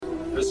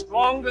The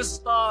strongest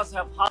stars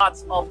have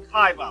hearts of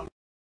Kyber.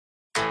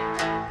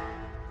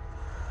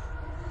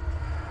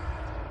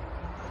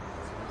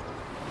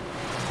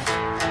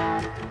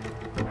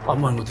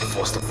 I'm one with the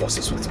force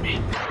is with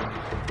me.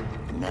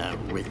 Now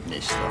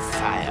witness the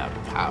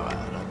firepower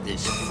of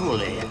this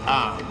fully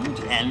armed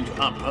and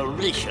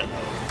operational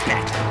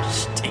battle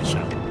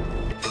station.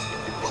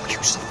 We'll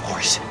use the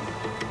force.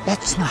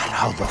 That's not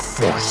how the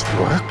force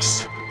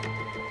works.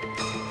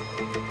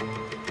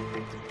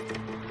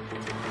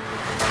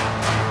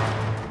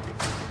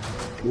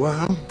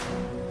 Well,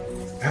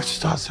 let's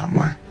start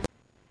somewhere.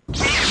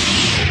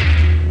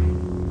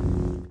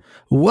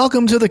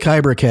 Welcome to the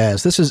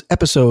Kyber143. This is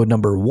episode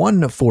number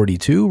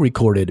 142,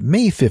 recorded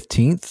May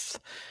 15th,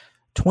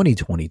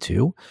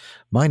 2022.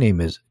 My name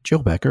is Joe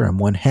Becker. I'm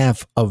one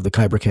half of the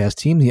Kyber143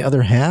 team. The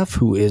other half,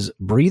 who is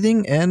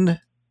breathing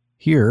and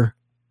here,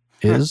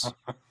 is...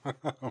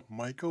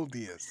 Michael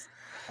Diaz.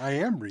 I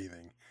am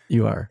breathing.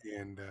 You are.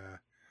 And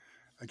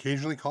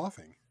occasionally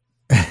coughing.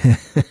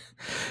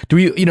 Do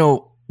we,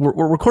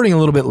 we're recording a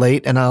little bit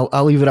late, and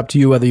I'll leave it up to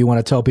you whether you want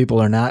to tell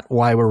people or not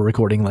why we're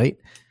recording late.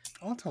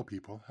 I'll tell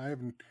people. I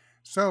haven't.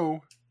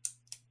 So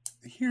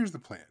here's the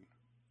plan.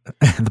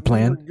 The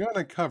plan? We're going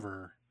to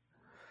cover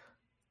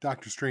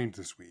Doctor Strange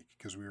this week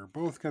because we were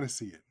both going to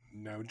see it.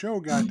 Now, Joe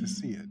got to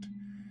see it.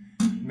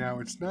 Now,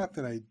 it's not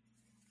that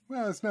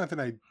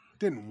I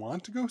didn't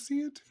want to go see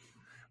it,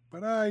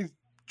 but I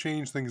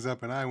changed things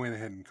up and I went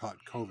ahead and caught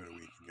COVID a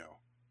week ago.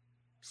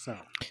 So.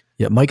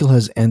 Yeah, Michael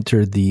has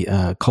entered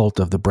the cult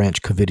of the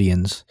Branch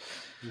Covidians.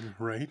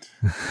 Right.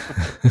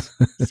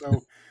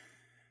 So.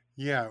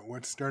 Yeah,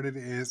 what started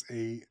as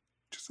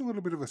just a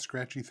little bit of a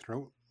scratchy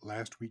throat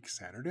last week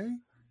Saturday.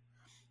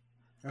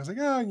 I was like,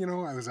 I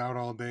was out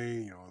all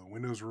day, the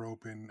windows were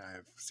open, I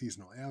have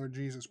seasonal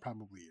allergies, it's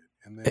probably it.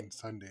 And then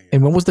Sunday.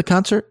 And when was the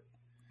concert?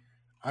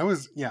 I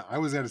was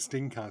at a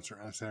Sting concert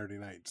on Saturday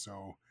night,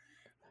 so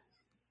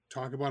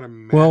talk about a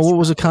mess. Well, what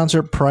was a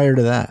concert prior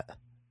to that?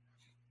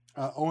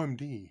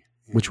 OMD.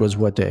 Which was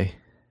what day?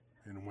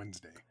 And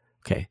Wednesday.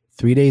 Okay,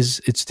 3 days,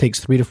 it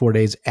takes 3 to 4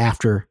 days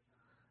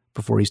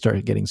before he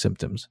started getting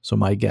symptoms. So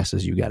my guess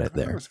is you got it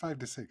there. It was 5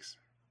 to 6.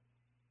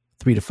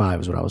 3 to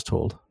 5 is what I was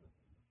told.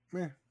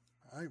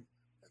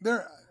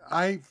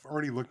 I've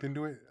already looked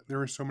into it. There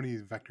were so many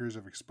vectors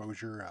of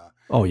exposure.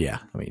 Oh yeah,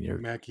 I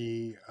mean,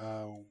 Mackie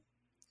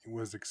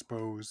was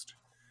exposed.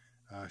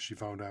 She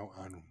found out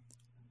on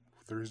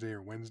Thursday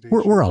or Wednesday.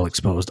 We're all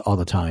exposed all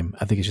the time.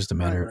 I think it's just a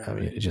matter. Right. I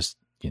mean, it just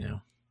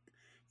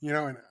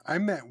and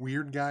I'm that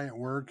weird guy at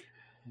work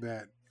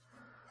that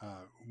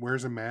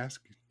wears a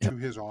mask to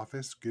his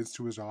office, gets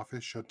to his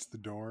office, shuts the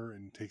door,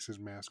 and takes his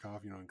mask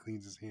off. And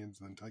cleans his hands,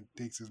 and then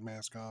takes his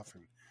mask off.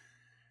 And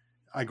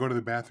I go to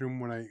the bathroom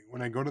when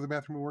I go to the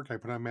bathroom at work. I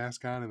put a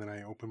mask on, and then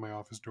I open my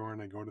office door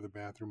and I go to the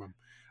bathroom.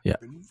 I've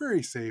been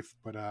very safe,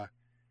 but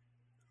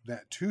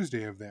that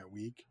Tuesday of that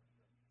week,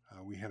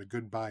 we had a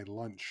goodbye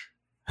lunch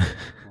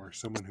for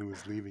someone who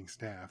was leaving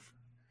staff.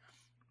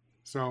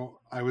 So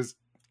I was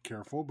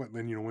careful, but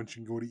then once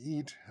you go to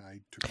eat,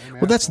 I took my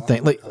mask. Well, that's off. the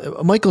thing. Like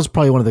Michael's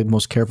probably one of the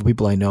most careful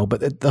people I know,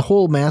 but the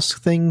whole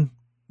mask thing,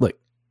 like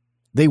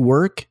they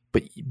work,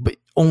 but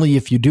only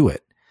if you do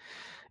it.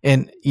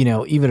 And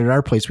even at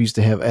our place, we used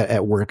to have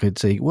at work, I'd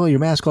say, well, your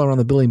mask all around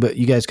the building, but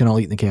you guys can all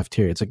eat in the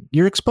cafeteria. It's like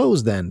you're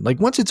exposed then. Like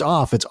once it's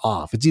off, it's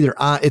off. It's either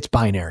it's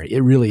binary.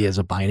 It really is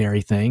a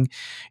binary thing.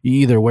 You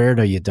either wear it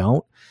or you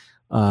don't.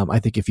 I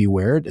think if you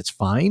wear it, it's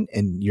fine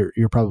and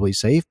you're probably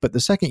safe. But the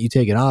second you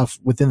take it off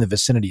within the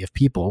vicinity of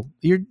people,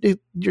 you're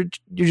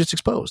just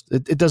exposed.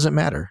 It doesn't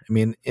matter. I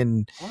mean,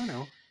 I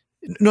know.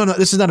 No,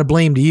 this is not a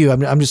blame to you.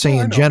 I'm just saying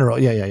in general.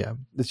 Yeah.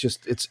 It's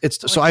just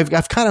it's. So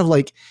I've kind of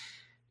like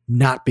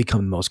not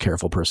become the most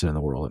careful person in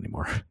the world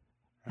anymore.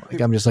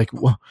 Like I'm just like,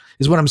 well,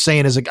 is what I'm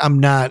saying is like I'm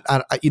not.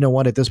 You know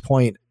what? At this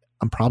point,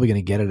 I'm probably going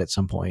to get it at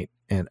some point,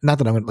 and not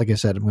that I'm like I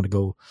said, I'm going to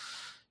go,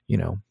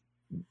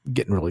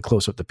 getting really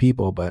close with the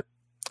people, but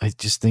I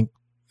just think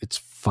it's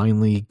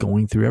finally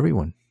going through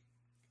everyone.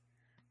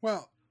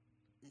 Well,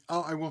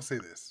 I will say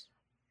this.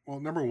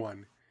 Well, number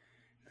one,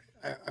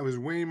 I was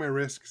weighing my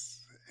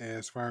risks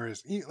as far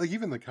as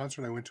even the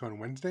concert I went to on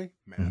Wednesday,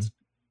 masked.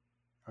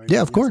 Mm-hmm.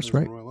 Yeah, of course,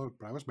 right. Royal Oak,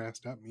 but I was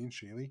masked up, me and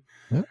Shaylee.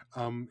 Yeah.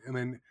 And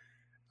then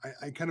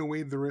I kind of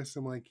weighed the risks.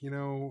 I'm like, it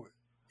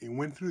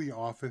went through the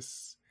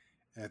office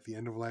at the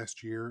end of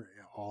last year.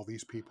 All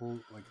these people,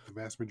 like the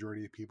vast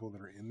majority of people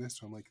that are in this,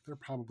 so I'm like,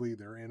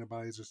 their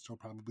antibodies are still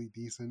probably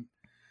decent.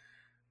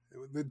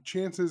 The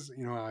chances,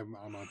 I'm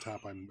on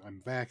top.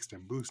 I'm vaxxed.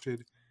 I'm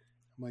boosted.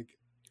 I'm like,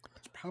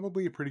 it's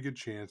probably a pretty good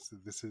chance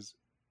that this is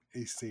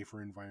a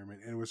safer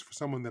environment, and it was for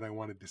someone that I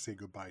wanted to say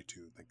goodbye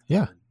to.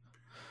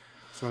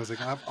 So I was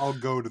like, I'll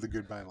go to the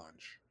goodbye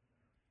lunch.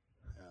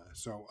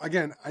 So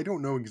again, I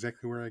don't know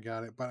exactly where I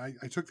got it, but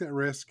I took that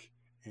risk,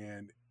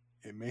 and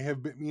it may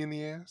have bit me in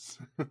the ass.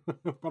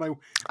 But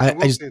I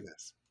will say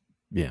this.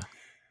 Yeah.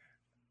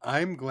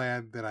 I'm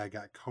glad that I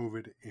got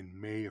COVID in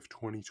May of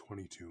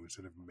 2022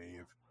 instead of May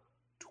of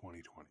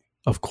 2020.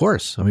 Of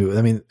course. I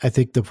mean, I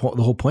think the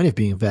whole point of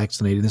being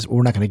vaccinated is,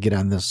 we're not going to get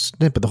on this,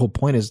 but the whole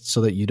point is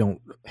so that you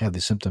don't have the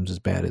symptoms as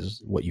bad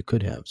as what you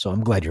could have. So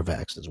I'm glad you're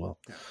vaxxed as well.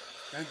 Yeah.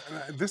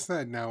 And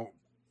that now,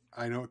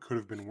 I know it could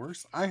have been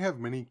worse. I have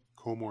many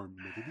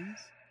comorbidities.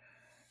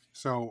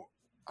 So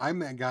I'm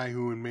that guy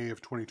who in May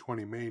of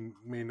 2020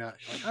 may not,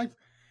 like,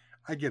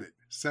 I get it.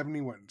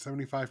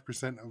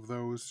 75% of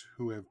those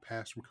who have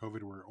passed from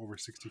COVID were over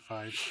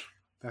 65.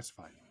 That's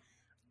fine.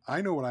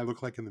 I know what I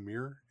look like in the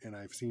mirror, and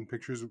I've seen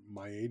pictures of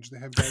my age that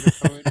have died of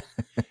COVID,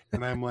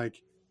 and I'm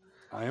like,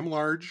 I am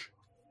large.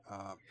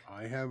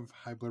 I have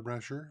high blood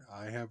pressure.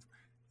 I have,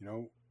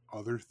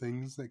 other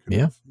things that could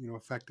have,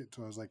 affect it.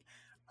 So I was like,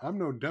 I'm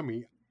no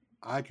dummy.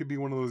 I could be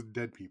one of those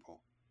dead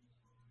people.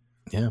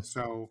 Yeah.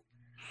 So,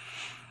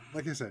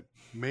 like I said,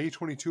 May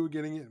 22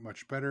 getting it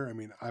much better. I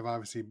mean, I've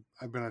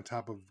been on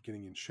top of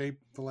getting in shape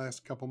the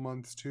last couple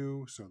months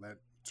too, so that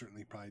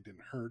certainly probably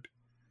didn't hurt.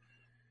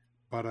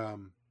 But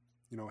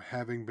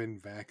having been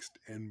vaxxed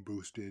and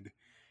boosted,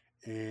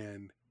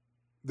 and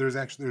there's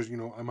I'm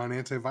on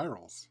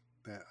antivirals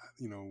that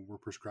were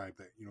prescribed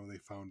that they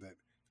found that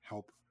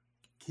help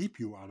keep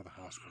you out of the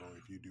hospital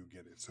if you do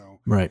get it. So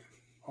right.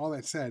 All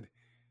that said,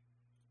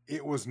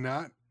 it was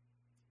no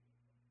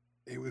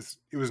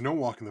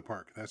walk in the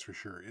park, that's for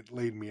sure. It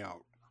laid me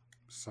out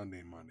Sunday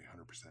and Monday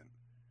 100%.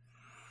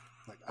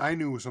 Like, I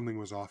knew something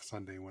was off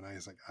Sunday when I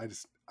was like,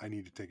 I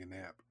need to take a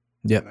nap.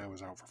 Yeah. And I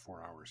was out for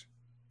 4 hours.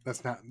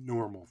 That's not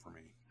normal for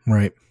me.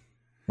 Right.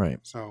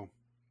 So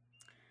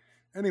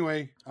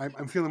anyway,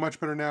 I'm feeling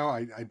much better now.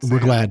 We're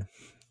glad.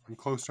 I'm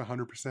close to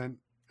 100%.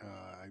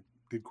 I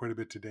did quite a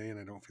bit today, and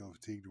I don't feel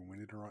fatigued or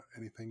winded or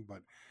anything, but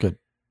good.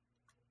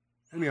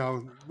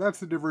 Anyhow, that's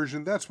the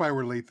diversion. That's why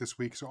we're late this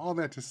week. So all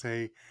that to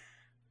say,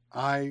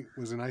 I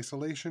was in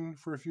isolation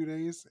for a few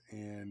days,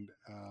 and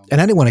I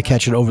didn't want to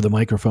catch it over the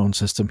microphone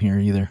system here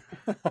either.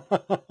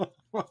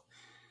 Well,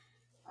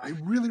 I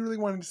really, really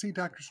wanted to see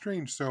Doctor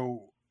Strange,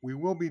 so we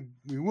will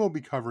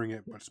be covering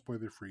it, but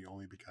spoiler free,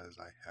 only because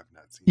I have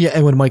not seen it. Yeah,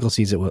 and when Michael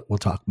sees it, we'll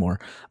talk more.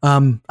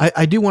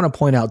 I do want to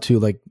point out too,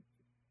 like,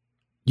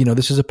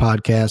 this is a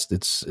podcast.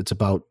 It's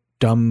about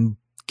dumb,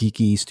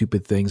 geeky,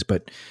 stupid things,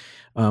 but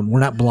we're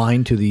not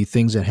blind to the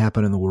things that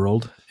happen in the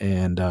world.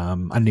 And I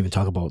didn't even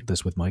talk about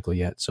this with Michael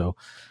yet. So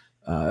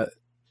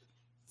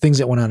things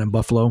that went on in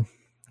Buffalo,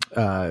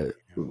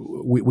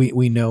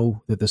 we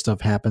know that this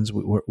stuff happens.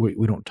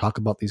 We don't talk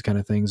about these kind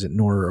of things,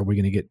 nor are we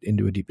going to get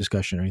into a deep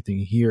discussion or anything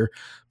here.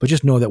 But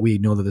just know that we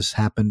know that this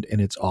happened,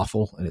 and it's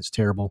awful and it's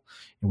terrible.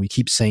 And we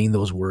keep saying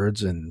those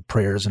words and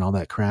prayers and all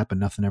that crap, and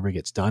nothing ever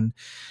gets done.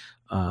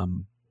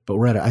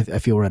 But I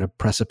feel we're at a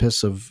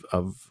precipice of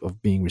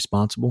being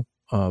responsible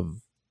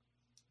of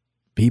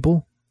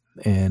people,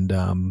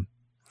 and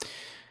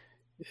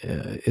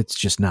it's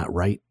just not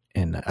right.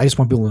 And I just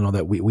want people to know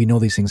that we know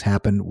these things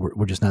happen.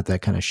 We're just not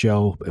that kind of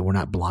show. We're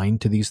not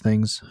blind to these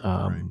things,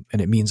 Right. And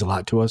it means a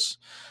lot to us.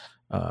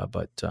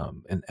 But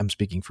I'm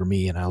speaking for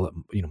me, and I'll let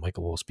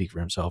Michael will speak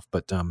for himself.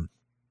 But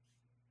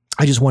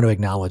I just want to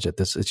acknowledge that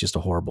it's just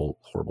a horrible,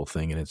 horrible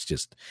thing, and it's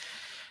just.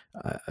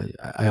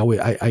 I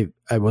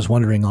was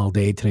wondering all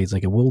day today. It's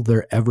like, will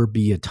there ever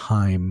be a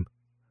time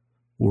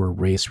where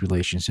race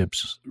relations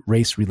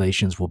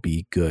will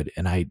be good?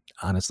 And I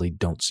honestly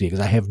don't see it,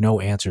 because I have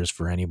no answers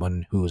for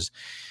anyone who's,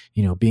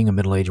 being a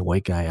middle-aged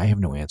white guy. I have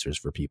no answers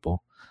for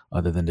people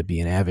other than to be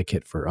an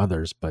advocate for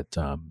others. But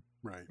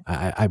Right.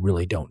 I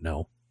really don't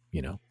know.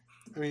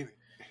 I mean,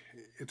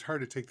 it's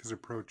hard to take this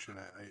approach, and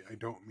I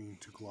don't mean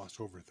to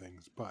gloss over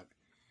things, but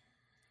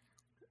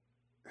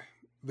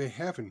they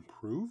have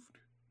improved.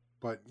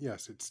 But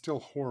yes, it's still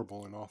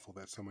horrible and awful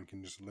that someone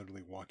can just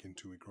literally walk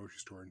into a grocery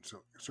store and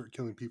start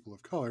killing people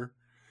of color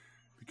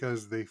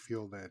because they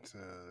feel that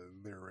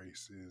their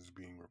race is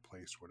being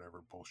replaced,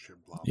 whatever bullshit,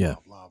 blah, Yeah.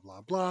 blah,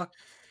 blah, blah, blah.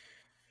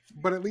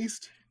 But at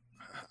least,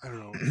 I don't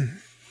know,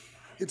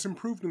 it's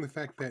improved in the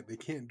fact that they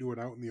can't do it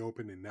out in the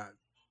open and not,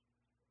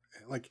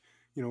 like,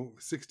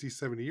 60,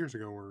 70 years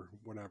ago or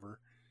whatever,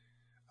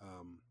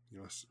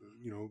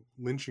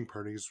 lynching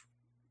parties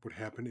would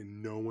happen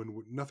and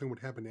nothing would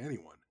happen to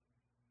anyone.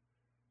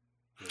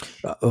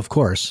 Of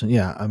course.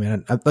 Yeah. I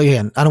mean,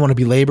 again, I don't want to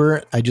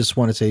belabor. I just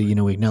want to say,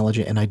 acknowledge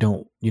it. And I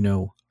don't,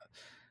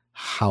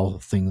 how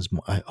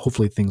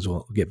hopefully things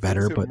will get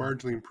better, but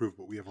marginally improved,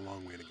 but we have a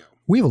long way to go.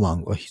 We have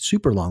a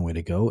super long way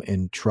to go,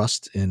 and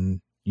trust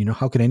in,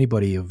 how can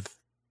anybody of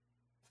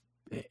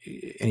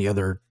any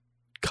other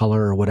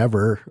color or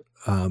whatever,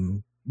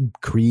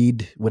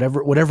 creed,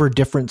 whatever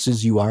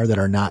differences you are that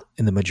are not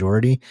in the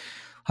majority,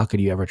 how could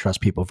you ever trust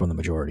people from the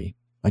majority?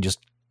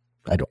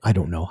 I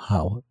don't know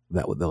how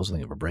those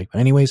things ever break. But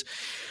anyways,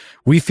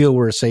 we feel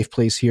we're a safe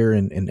place here,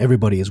 and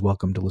everybody is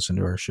welcome to listen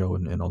to our show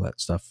and all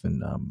that stuff.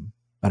 And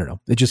I don't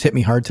know, it just hit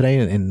me hard today,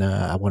 and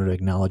I wanted to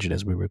acknowledge it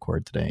as we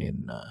record today,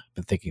 and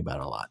been thinking about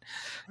it a lot.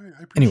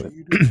 I appreciate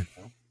you doing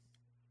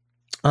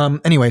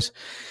that. Anyways,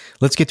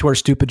 let's get to our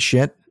stupid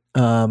shit.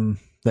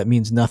 That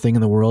means nothing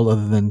in the world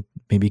other than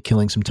maybe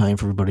killing some time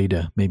for everybody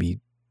to maybe,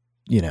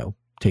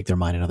 take their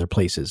mind in other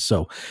places.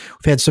 So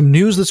we've had some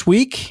news this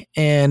week,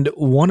 and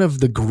one of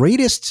the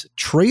greatest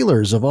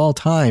trailers of all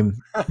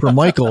time for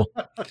Michael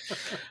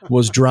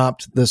was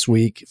dropped this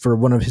week for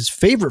one of his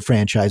favorite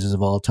franchises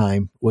of all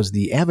time, was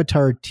the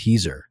Avatar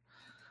teaser.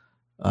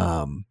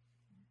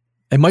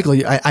 And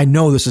Michael, I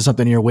know this is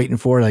something you're waiting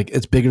for. Like,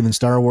 it's bigger than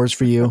Star Wars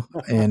for you,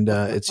 and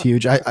it's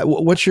huge.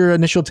 What's your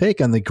initial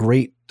take on the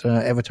great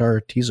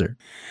Avatar teaser?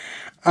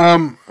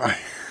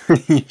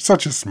 You're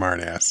such a smart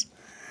ass.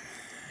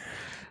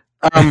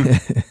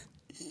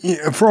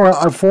 Yeah, for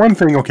one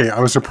thing, okay, I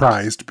was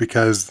surprised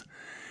because,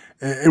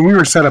 and we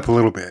were set up a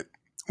little bit.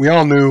 We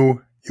all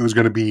knew it was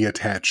going to be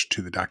attached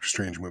to the Doctor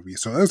Strange movie.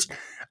 So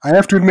I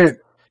have to admit,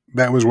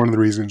 that was one of the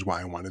reasons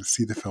why I wanted to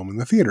see the film in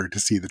the theater, to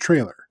see the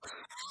trailer.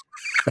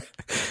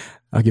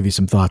 I'll give you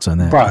some thoughts on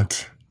that.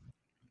 But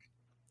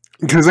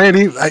because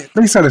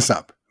they set us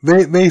up,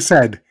 they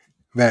said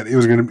that it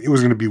was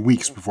gonna be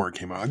weeks before it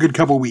came out, a good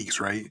couple weeks,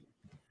 right?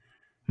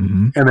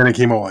 Mm-hmm. And then it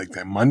came out like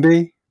that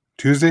Monday,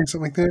 Tuesday,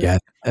 something like that. Yeah,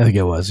 I think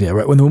it was. Yeah,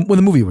 right when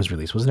the movie was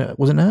released, wasn't it?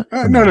 Wasn't it?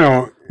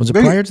 No. Was it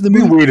prior to the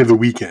movie? They waited the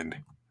weekend.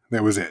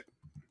 That was it.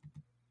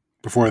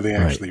 Before they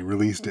actually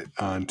released it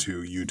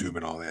onto YouTube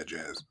and all that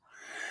jazz.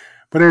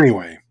 But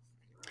anyway,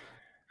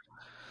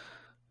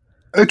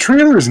 a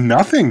trailer is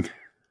nothing,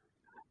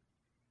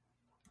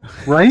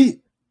 right?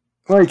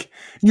 Like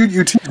you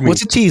tease me. Well,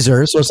 it's a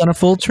teaser, so it's not a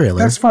full trailer.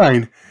 That's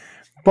fine,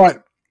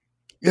 but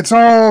it's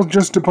all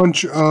just a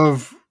bunch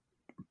of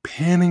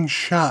panning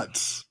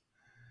shots.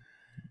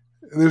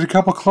 There's a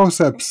couple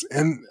close-ups,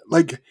 and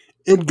like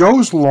it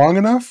goes long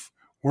enough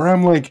where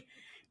I'm like,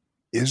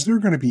 is there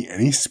going to be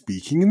any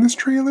speaking in this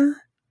trailer?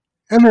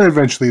 And then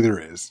eventually there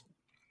is.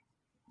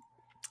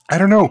 I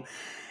don't know.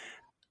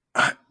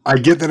 I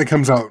get that it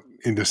comes out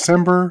in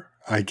December.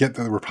 I get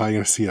that we're probably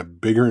going to see a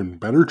bigger and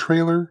better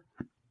trailer.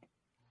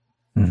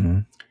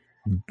 Mm-hmm.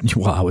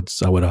 Well, I would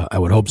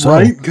hope so.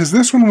 Right? Because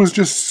this one was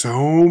just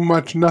so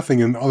much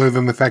nothing, and other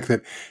than the fact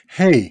that,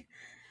 hey,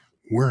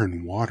 we're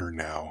in water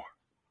now.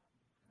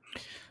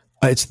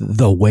 It's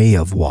the Way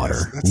of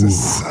Water. Yes, that's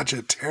such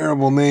a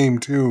terrible name,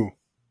 too.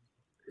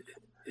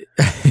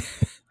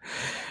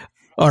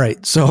 All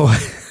right, so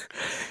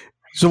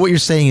what you're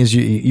saying is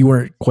you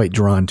weren't quite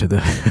drawn to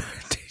the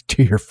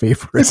to your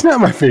favorite. It's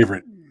not my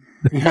favorite.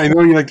 I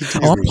know you like to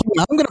tease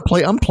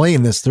me. I'm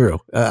playing this through.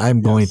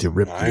 I'm going to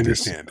rip. I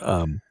understand.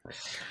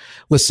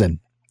 Listen,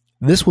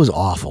 this was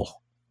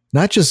awful.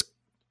 Not just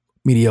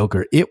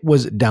mediocre. It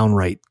was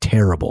downright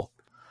terrible.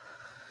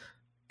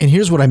 And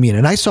here's what I mean.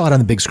 And I saw it on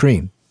the big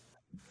screen,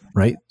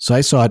 right? So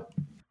I saw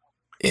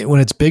it when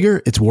it's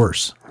bigger, it's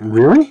worse.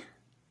 Really?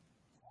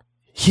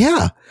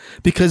 Yeah,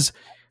 because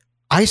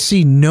I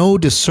see no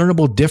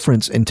discernible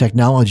difference in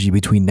technology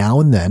between now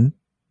and then,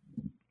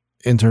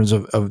 in terms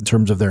of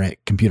their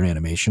computer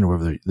animation or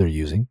whatever they're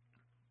using.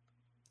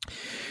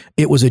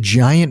 It was a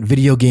giant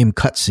video game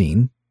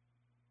cutscene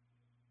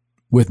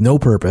with no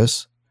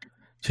purpose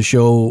to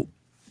show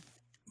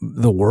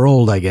the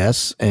world, I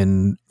guess,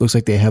 and looks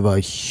like they have a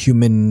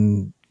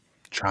human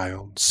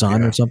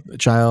son or something,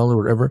 child or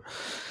whatever.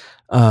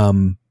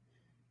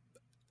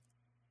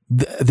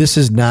 This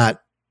is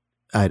not.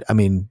 I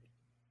mean,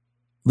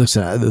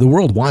 listen, the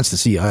world wants to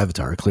see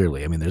Avatar.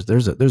 Clearly, I mean,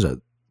 there's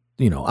a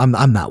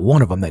I'm not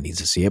one of them that needs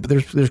to see it, but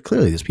there's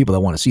clearly people that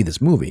want to see this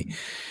movie.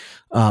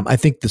 I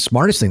think the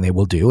smartest thing they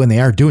will do, and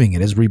they are doing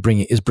it, is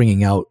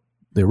bringing out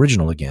the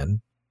original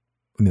again.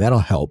 I mean, that'll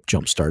help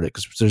jumpstart it,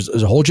 because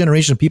there's a whole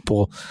generation of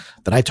people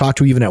that I talk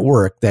to even at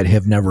work that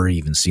have never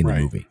even seen the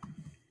movie.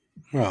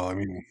 Well, I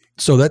mean,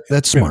 so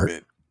that's smart.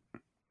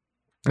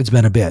 It's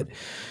been a bit,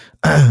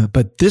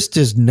 but this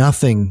does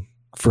nothing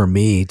for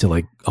me to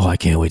like, oh, I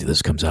can't wait till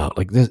this comes out.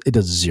 Like this, it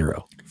does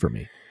zero for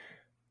me.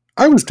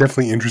 I was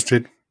definitely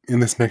interested in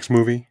this next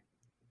movie.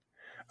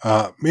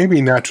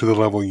 Maybe not to the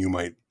level you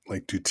might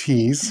like to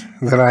tease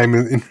that I'm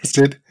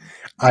interested.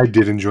 I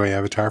did enjoy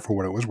Avatar for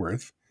what it was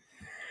worth.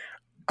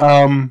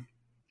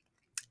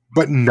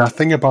 But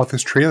nothing about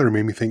this trailer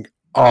made me think,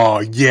 oh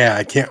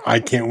yeah, I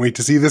can't wait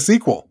to see the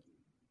sequel.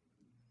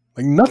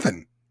 Like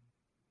nothing.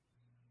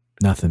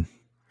 I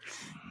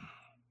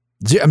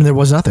mean, there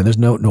was nothing. There's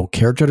no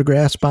character to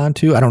grasp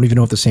onto. I don't even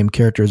know if the same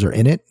characters are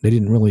in it. They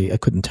didn't really. I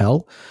couldn't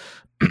tell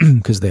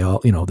because they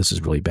all, this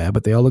is really bad,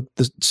 but they all look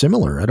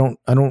similar. I don't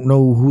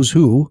know who's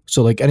who.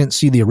 So like, I didn't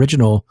see the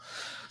original.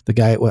 The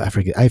guy. Well,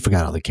 I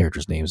forgot all the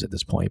characters' names at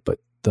this point. But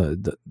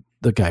the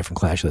guy from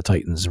Clash of the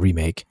Titans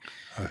remake,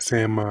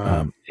 Sam.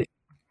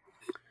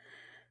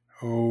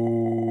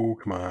 Oh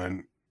come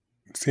on,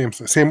 Sam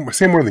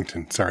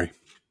Worthington. Sorry,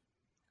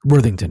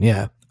 Worthington.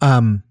 Yeah.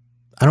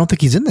 I don't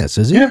think he's in this,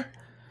 is he? Yeah.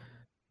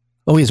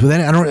 Oh, he is. But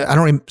then I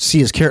don't even see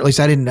his character. At least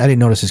I didn't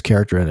notice his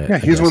character in it. Yeah,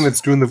 he's the one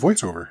that's doing the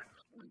voiceover.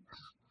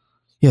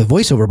 Yeah,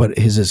 voiceover, but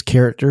is his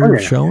character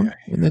shown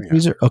in the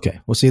teaser? Yeah.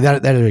 Okay, well, see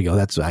that there you go.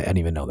 I didn't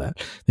even know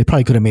that. They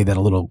probably could have made that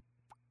a little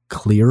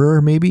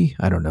clearer, maybe.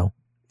 I don't know.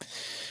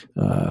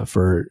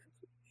 For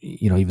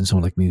even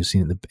someone like me who's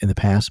seen it in the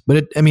past,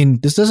 but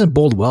this doesn't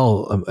bode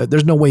well.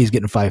 There's no way he's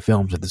getting 5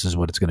 films if this is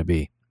what it's going to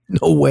be.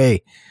 No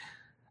way.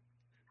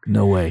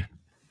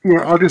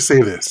 I'll just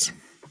say this.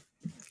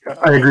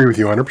 I agree with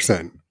you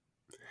 100%.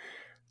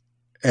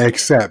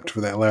 Except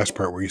for that last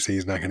part where you say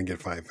he's not going to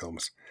get 5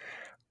 films.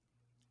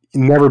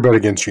 Never bet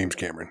against James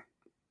Cameron.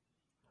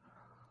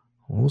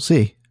 We'll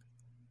see.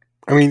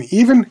 I mean,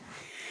 even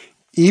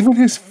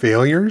his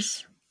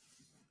failures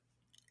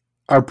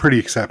are pretty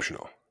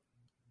exceptional.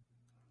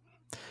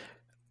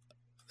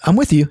 I'm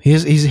with you. He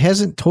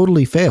hasn't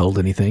totally failed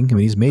anything. I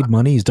mean, he's made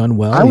money. He's done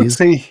well. I would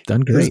say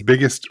done great. His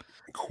biggest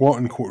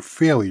quote-unquote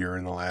failure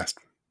in the last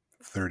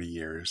 30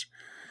 years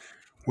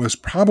was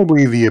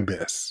probably The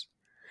Abyss.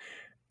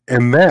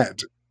 And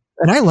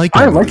I like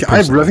I that like it.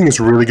 I really think it's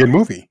a really good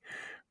movie.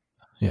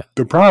 Yeah.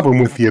 The problem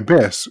with The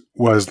Abyss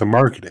was the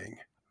marketing.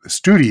 The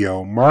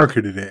studio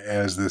marketed it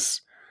as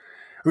this.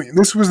 I mean,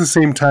 this was the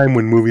same time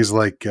when movies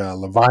like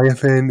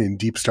Leviathan and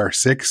Deep Star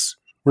 6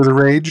 were the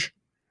rage.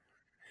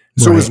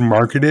 So It was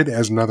marketed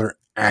as another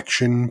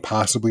action,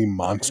 possibly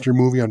monster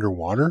movie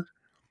underwater.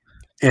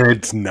 And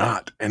it's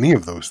not any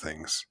of those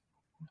things.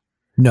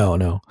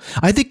 No.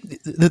 I think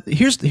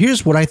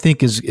here's what I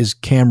think is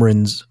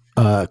Cameron's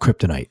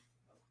kryptonite.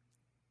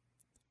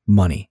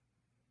 Money.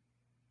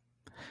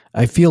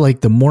 I feel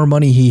like the more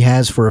money he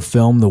has for a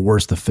film, the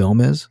worse the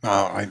film is.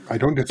 I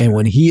don't disagree. And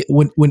when he's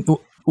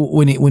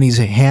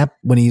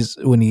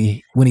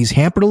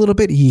hampered a little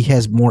bit, he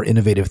has more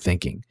innovative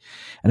thinking.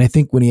 And I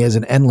think when he has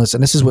an endless,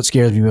 and this is what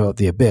scares me about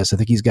The Abyss, I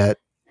think he's got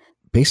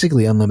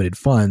basically unlimited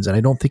funds, and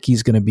I don't think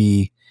he's going to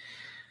be,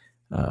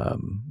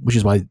 which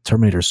is why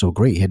Terminator is so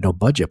great. He had no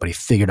budget, but he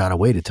figured out a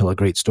way to tell a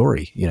great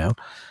story, you know?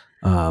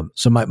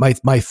 So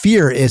my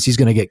fear is he's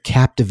going to get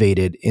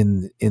captivated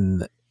in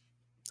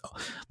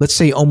let's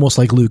say almost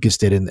like Lucas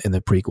did in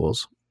the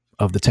prequels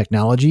of the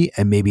technology,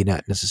 and maybe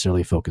not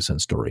necessarily focus on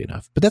story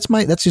enough. But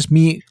that's just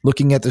me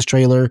looking at this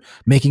trailer,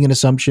 making an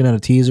assumption on a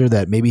teaser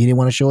that maybe he didn't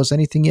want to show us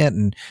anything yet,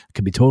 and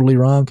could be totally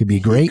wrong, could be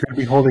great, could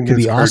be holding could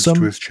his be cards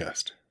awesome to his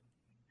chest.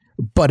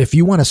 But if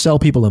you want to sell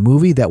people a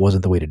movie, that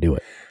wasn't the way to do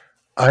it.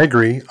 I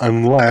agree,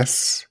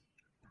 unless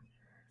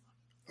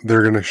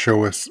they're going to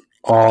show us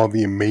all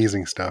the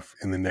amazing stuff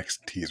in the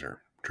next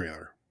teaser,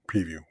 trailer,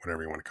 preview,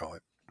 whatever you want to call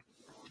it.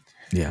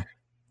 Yeah.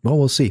 Well,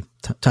 we'll see.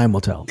 Time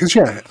will tell. Because,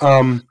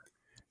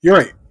 you're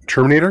right.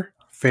 Terminator,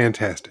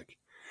 fantastic.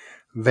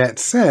 That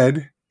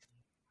said,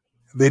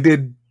 they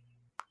did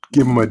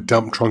give him a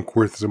dump trunk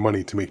worth of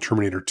money to make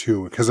Terminator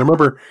 2. Because I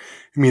remember,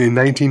 in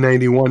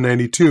 1991,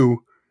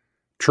 92,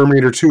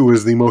 Terminator 2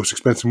 was the most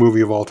expensive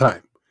movie of all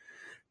time.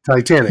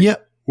 Titanic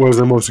was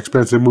the most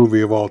expensive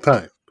movie of all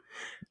time.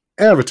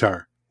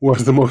 Avatar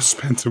was the most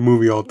expensive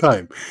movie of all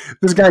time.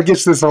 This guy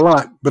gets this a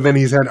lot, but then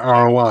he's had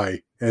ROI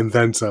and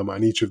then some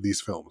on each of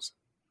these films.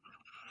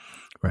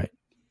 Right.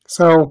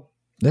 So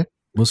yeah,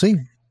 we'll see.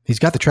 He's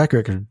got the track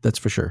record, that's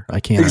for sure.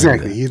 I can't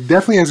exactly. He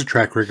definitely has a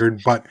track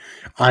record, but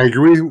I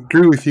agree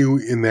with you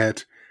in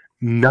that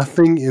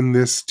nothing in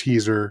this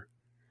teaser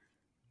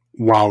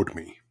wowed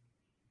me.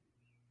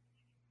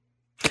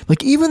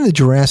 Like even the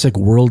Jurassic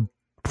World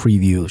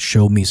preview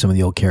showed me some of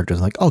the old characters.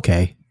 I'm like,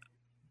 okay,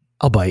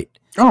 I'll bite.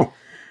 Oh,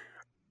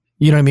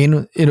 you know what I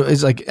mean?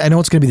 It's like, I know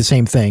it's going to be the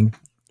same thing.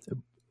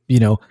 You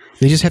know,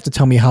 they just have to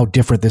tell me how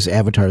different this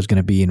Avatar is going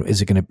to be, and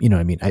is it going to, you know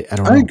what I mean? I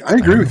don't know. I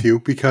agree with you,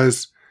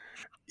 because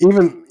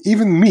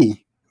even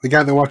me, the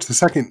guy that watched the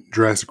second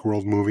Jurassic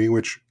World movie,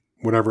 which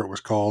whatever it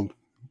was called,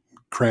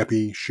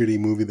 crappy, shitty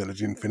movie that I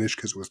didn't finish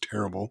because it was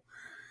terrible.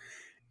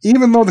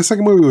 Even though the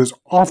second movie was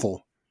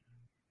awful,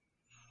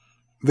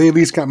 they at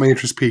least got my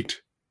interest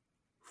piqued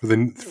for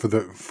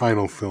the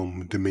final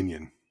film,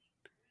 Dominion.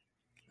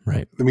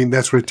 Right. I mean,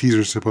 that's what a teaser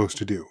is supposed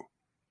to do.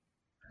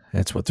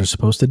 That's what they're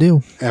supposed to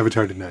do.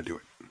 Avatar did not do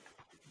it.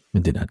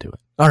 It did not do it.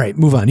 All right,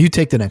 move on. You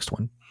take the next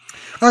one.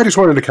 I just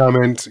wanted to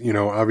comment,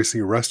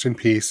 obviously rest in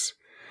peace.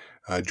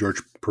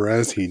 George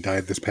Perez, he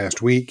died this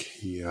past week.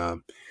 He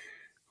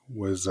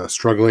was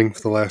struggling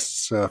for the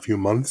last few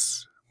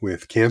months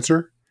with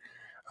cancer.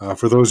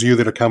 For those of you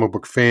that are comic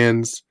book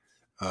fans,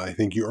 I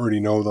think you already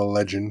know the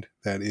legend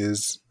that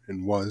is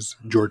and was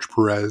George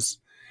Perez.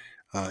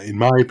 In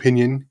my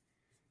opinion,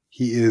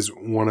 he is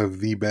one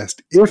of the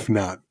best, if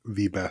not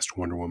the best,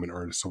 Wonder Woman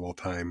artists of all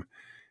time.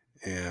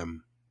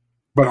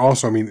 But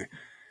also,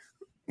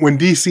 when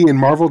DC and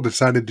Marvel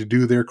decided to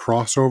do their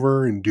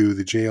crossover and do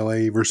the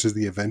JLA versus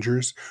the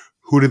Avengers,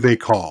 who did they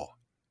call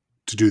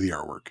to do the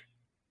artwork?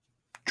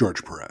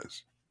 George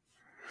Perez.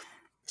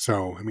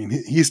 So,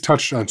 he's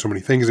touched on so many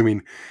things.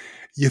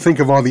 You think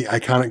of all the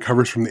iconic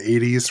covers from the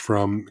 80s,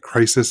 from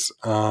Crisis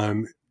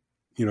on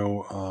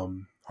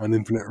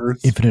Infinite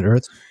Earths. Infinite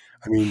Earths.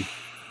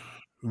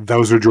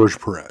 Those are George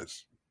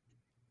Perez.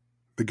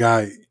 The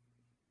guy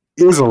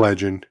is a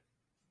legend.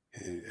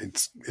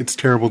 It's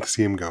terrible to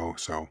see him go.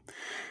 So,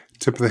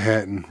 tip of the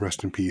hat and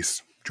rest in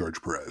peace,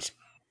 George Perez.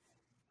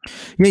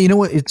 Yeah, you know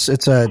what? It's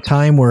a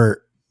time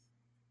where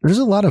there's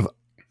a lot of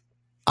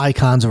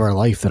icons of our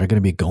life that are going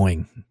to be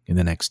going in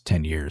the next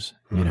 10 years.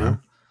 You know,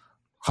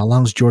 how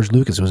long is George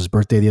Lucas? It was his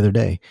birthday the other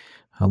day.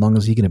 How long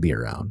is he going to be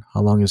around?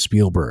 How long is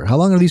Spielberg? How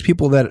long are these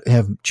people that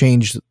have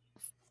changed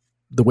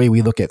the way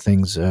we look at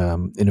things,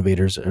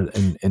 innovators,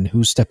 and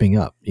who's stepping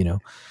up.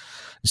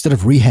 Instead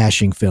of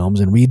rehashing films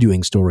and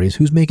redoing stories,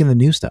 who's making the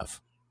new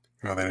stuff?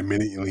 Well, that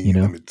immediately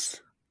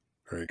limits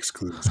or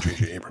excludes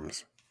J.J.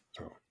 Abrams.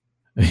 So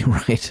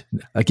right,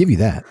 I give you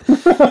that.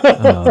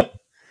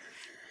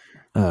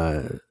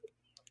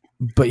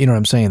 But you know what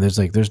I'm saying?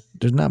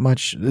 There's not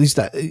much. At least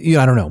I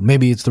don't know.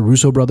 Maybe it's the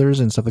Russo brothers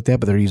and stuff like that,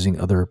 but they're using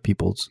other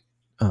people's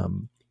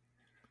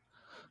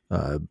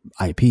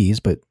IPs.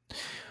 But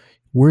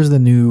where's the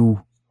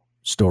new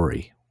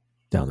story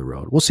down the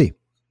road? We'll see.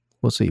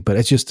 But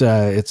it's just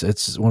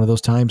it's one of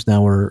those times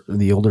now where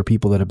the older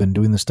people that have been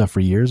doing this stuff for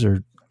years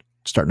are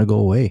starting to go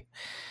away.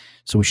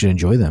 So we should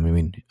enjoy them. I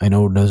mean, I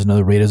know there's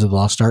another Raiders of the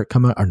Lost Ark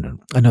coming out, or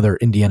another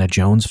Indiana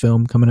Jones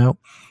film coming out.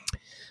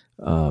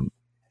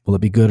 Will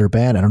it be good or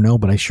bad? I don't know,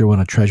 but I sure want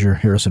to treasure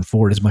Harrison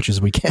Ford as much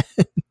as we can.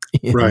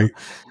 Right.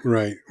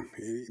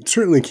 It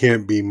certainly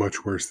can't be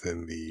much worse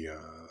than the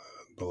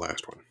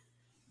last one.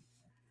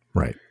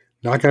 Right.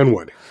 Knock on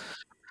wood.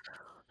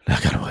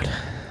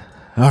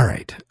 All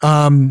right.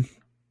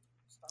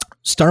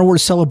 Star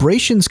Wars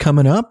Celebration's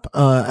coming up,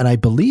 and I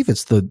believe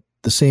it's the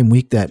same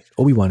week that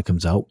Obi-Wan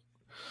comes out.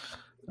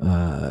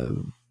 I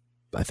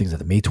think it's at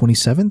the May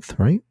 27th,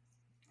 right?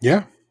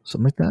 Yeah.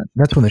 Something like that.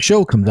 That's when the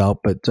show comes out,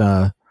 but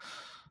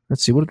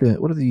let's see, what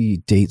are the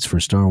dates for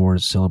Star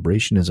Wars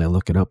Celebration as I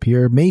look it up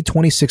here? May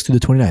 26th to the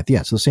 29th.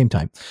 Yeah, so the same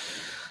time.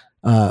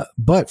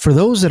 But for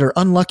those that are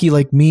unlucky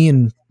like me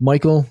and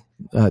Michael,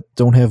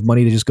 don't have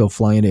money to just go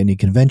fly into any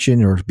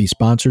convention or be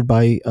sponsored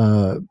by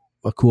a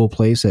cool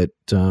place that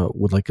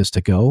would like us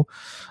to go.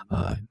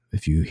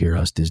 If you hear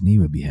us, Disney,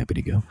 would be happy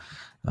to go.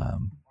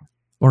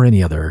 Or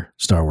any other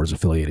Star Wars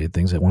affiliated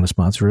things that want to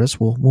sponsor us,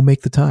 we'll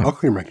make the time. I'll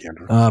clear my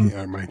calendar.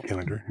 My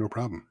calendar, no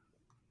problem.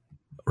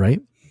 Right?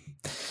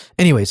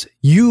 Anyways,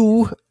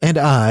 you and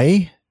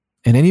I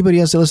and anybody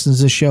else that listens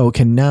to the show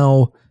can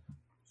now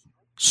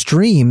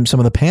stream some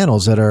of the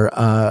panels that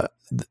are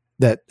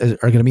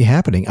going to be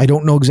happening. I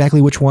don't know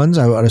exactly which ones.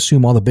 I would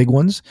assume all the big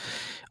ones.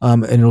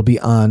 And it'll be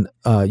on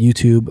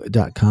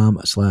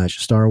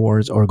youtube.com/Star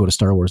Wars, or go to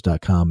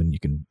starwars.com and you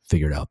can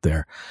figure it out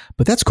there.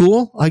 But that's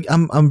cool.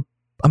 I'm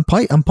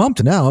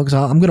pumped now because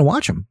I'm going to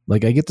watch them.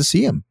 Like, I get to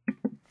see them.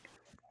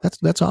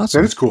 That's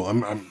awesome. That is cool.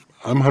 I'm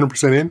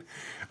 100% in.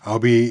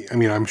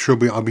 I'm sure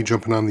I'll be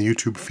jumping on the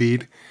YouTube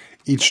feed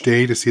each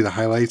day to see the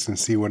highlights and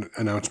see what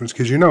announcements,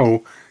 because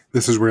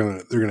this is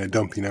where they're going to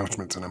dump the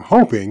announcements, and I'm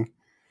hoping.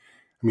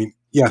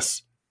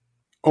 Yes,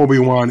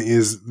 Obi-Wan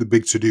is the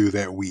big to-do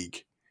that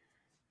week,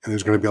 and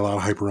there's going to be a lot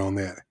of hype around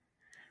that.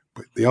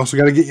 But they also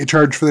got to get you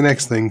charged for the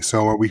next thing.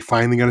 So are we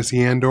finally going to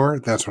see Andor?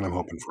 That's what I'm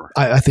hoping for.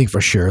 I think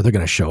for sure they're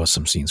going to show us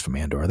some scenes from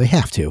Andor. They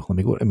have to.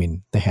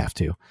 They have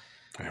to.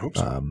 I hope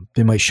so.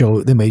 They might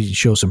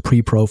show some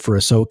pre-pro for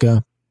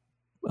Ahsoka.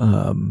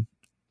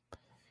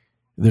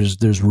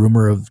 There's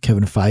rumor of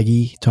Kevin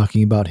Feige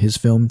talking about his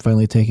film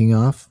finally taking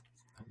off.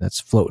 That's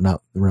floating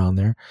out around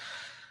there.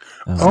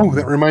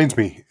 That reminds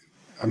me.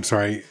 I'm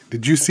sorry.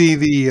 Did you see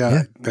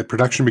that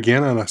production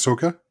began on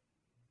Ahsoka?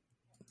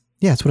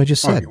 Yeah, that's what I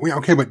just said.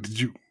 Okay, but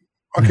did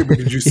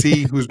you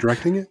see who's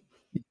directing it?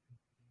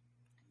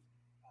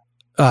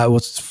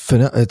 It's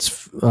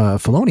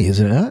Filoni,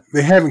 isn't it not?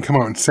 They haven't come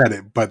out and said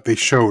it, but they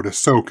showed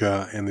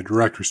Ahsoka and the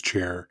director's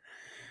chair.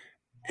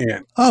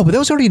 But that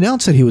was already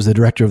announced that he was the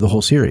director of the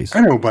whole series. I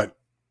know, but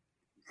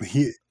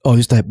he. Oh,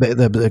 just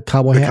the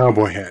cowboy hat. The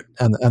cowboy hat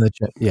on the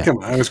chair. Yeah, come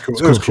on, that was cool.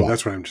 That was cool.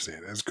 That's what I'm just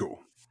saying. That's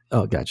cool.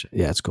 Oh, gotcha.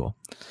 Yeah, it's cool.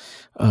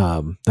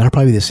 That'll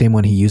probably be the same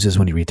one he uses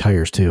when he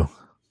retires too.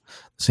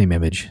 Same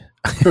image.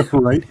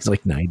 Right. He's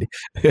like 90.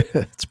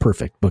 It's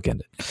perfect.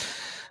 Bookended.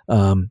 So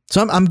I'm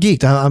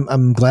geeked.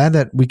 I'm glad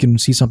that we can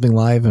see something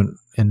live and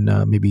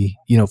maybe,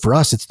 for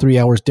us, it's 3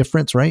 hours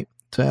difference, right?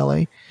 To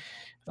LA.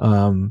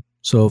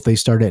 So if they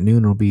start at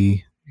noon, it'll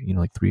be,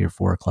 like 3 or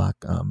 4 o'clock.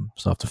 So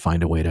I'll have to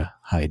find a way to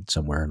hide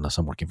somewhere unless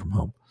I'm working from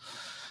home.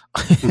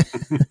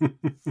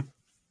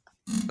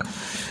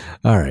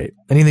 All right.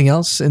 Anything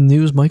else in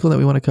news, Michael, that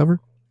we want to cover?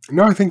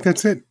 No, I think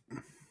that's it.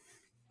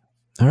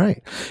 All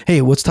right. Hey,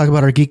 let's talk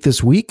about our geek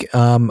this week.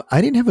 I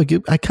didn't have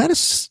I kind of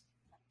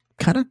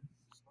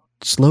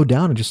slowed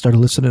down and just started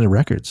listening to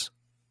records.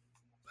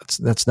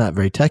 That's not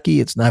very techy.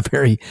 It's not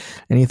very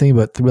anything,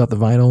 but threw out the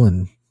vinyl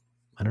and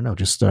I don't know,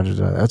 just started.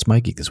 That's my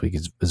geek this week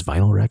is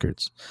vinyl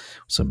records.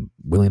 Some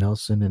Willie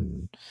Nelson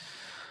and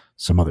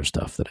some other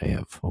stuff that I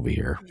have over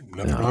here.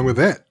 Nothing wrong with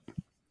that.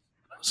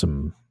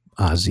 Some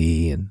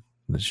Ozzy, and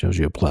it shows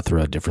you a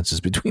plethora of differences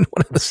between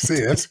one of the.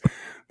 See,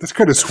 that's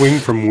quite a swing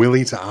from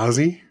Willie to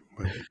Ozzy.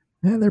 But...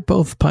 Yeah, they're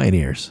both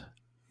pioneers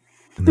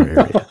in their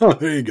area.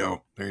 There you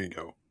go.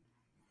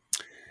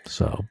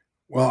 So,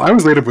 well, I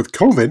was laid up with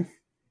COVID.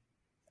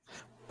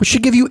 Which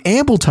should give you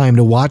ample time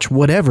to watch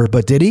whatever,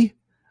 but did he?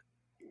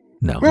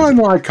 No. Well,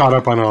 no, I caught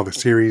up on all the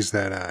series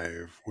that I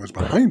was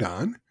behind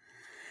on.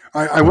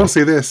 I will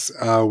say this.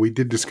 We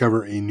did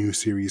discover a new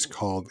series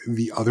called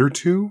The Other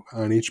Two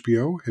on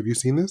HBO. Have you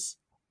seen this?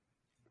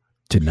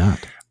 Did not.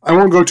 I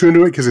won't go too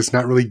into it because it's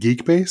not really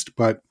geek-based,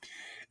 but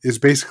it's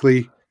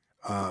basically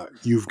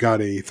You've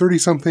got a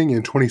 30-something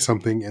and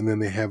 20-something, and then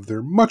they have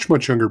their much,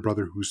 much younger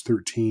brother who's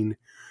 13,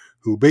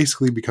 who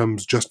basically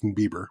becomes Justin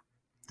Bieber.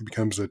 He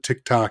becomes a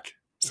TikTok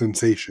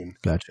sensation.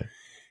 Gotcha.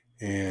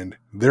 And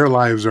their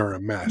lives are a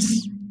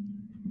mess.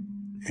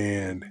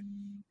 And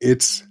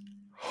it's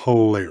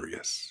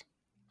hilarious.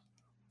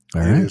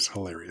 All It right. is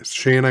hilarious.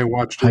 Shay and I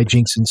watched it.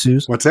 Hijinks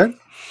ensues. What's that?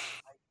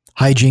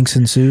 Hijinks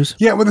ensues.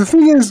 Yeah, well, the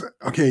thing is,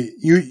 okay,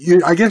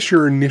 you I guess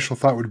your initial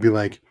thought would be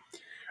like,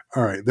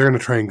 all right, they're going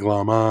to try and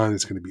glom on.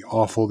 It's going to be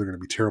awful. They're going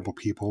to be terrible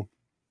people.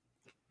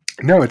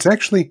 No, it's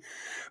actually,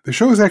 the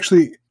show is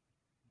actually,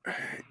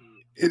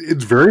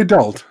 it's very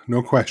adult,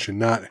 no question.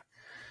 Not,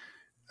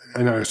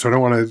 I know, so I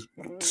don't want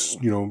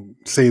to,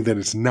 say that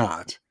it's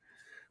not.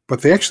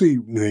 But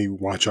they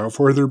watch out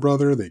for their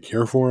brother. They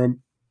care for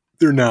him.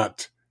 They're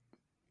not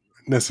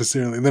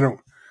necessarily,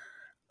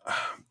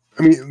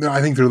 I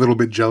think they're a little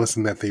bit jealous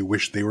in that they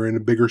wish they were in a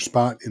bigger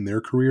spot in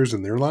their careers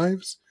and their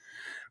lives,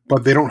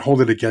 but they don't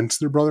hold it against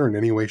their brother in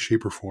any way,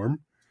 shape, or form.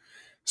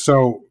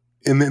 So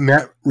in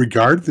that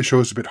regard, the show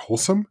is a bit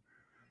wholesome,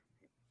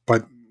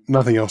 but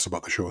nothing else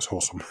about the show is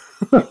wholesome.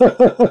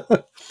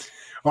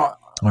 All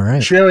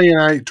right. Shelly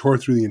and I tore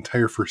through the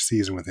entire first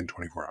season within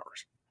 24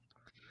 hours.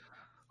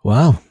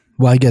 Wow.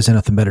 Well, I guess I have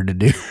nothing better to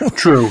do.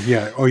 True.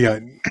 Yeah. Oh, yeah.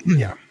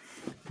 Yeah.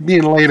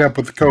 Being laid up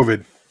with the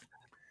COVID,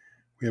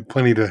 we have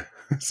plenty to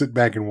sit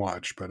back and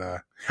watch. But,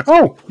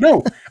 oh,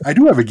 no, I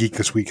do have a geek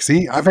this week.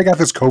 See, I got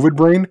this COVID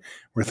brain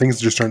where things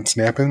just aren't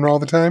snapping all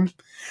the time.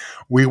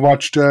 We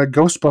watched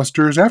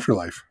Ghostbusters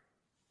Afterlife.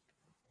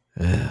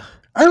 Ugh.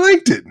 I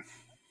liked it.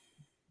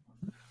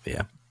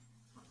 Yeah.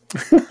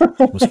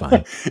 It was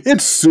fine.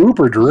 It's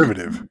super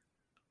derivative.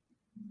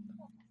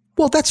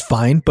 Well, that's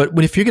fine. But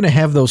if you're going to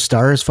have those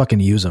stars, fucking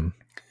use them.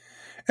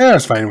 Yeah, I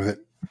was fine with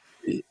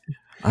it.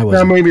 I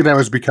wasn't. Now, maybe that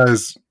was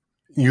because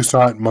you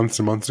saw it months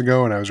and months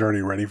ago and I was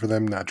already ready for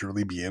them not to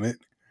really be in it.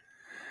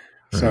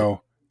 Right.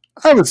 So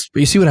I was.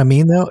 But you see what I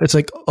mean, though? It's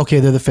like, okay,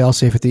 they're the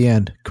fail-safe at the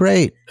end.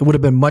 Great. It would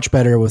have been much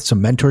better with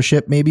some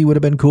mentorship, maybe would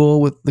have been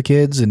cool with the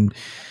kids. And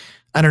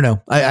I don't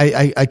know.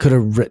 I could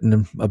have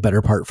written a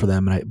better part for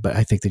them. But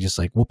I think they just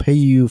like, we'll pay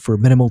you for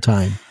minimal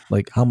time.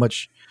 Like how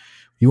much,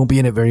 you won't be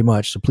in it very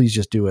much. So please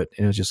just do it.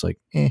 And it was just like,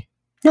 eh.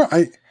 No,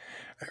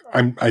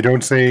 I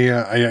don't say,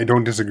 I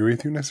don't disagree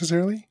with you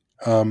necessarily.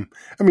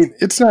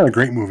 It's not a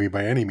great movie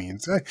by any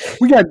means.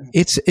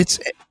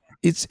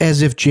 It's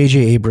as if J.J.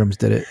 Abrams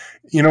did it.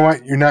 You know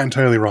what? You're not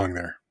entirely wrong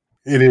there.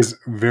 It is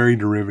very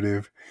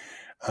derivative.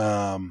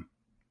 I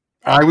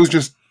was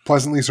just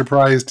pleasantly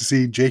surprised to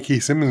see J.K.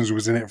 Simmons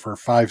was in it for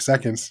 5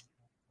 seconds.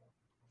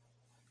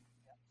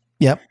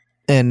 Yep.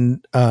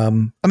 And I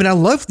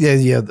love the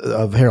idea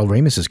of Harold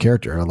Ramis's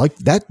character. I like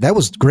that. That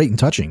was great and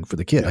touching for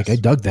the kid. Yes. Like I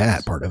dug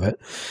that part of it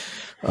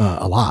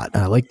a lot.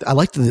 I liked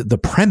the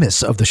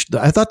premise of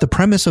I thought the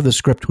premise of the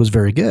script was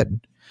very good.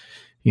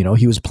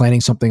 He was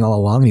planning something all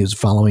along. He was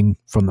following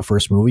from the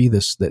first movie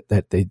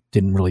that they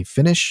didn't really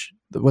finish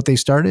what they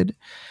started.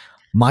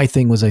 My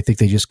thing was, I think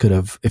they just could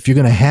have, if you're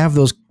going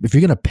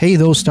to pay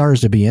those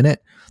stars to be in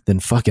it, then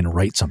fucking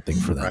write something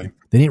for them. Right.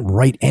 They didn't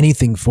write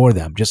anything for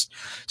them. Just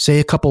say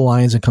a couple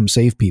lines and come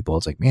save people.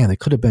 It's like, man, it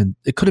could have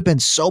been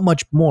so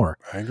much more.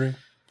 I agree.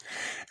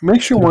 It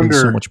makes you wonder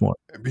so much more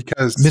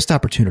because missed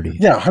opportunity.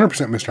 Yeah.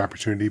 100% missed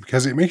opportunity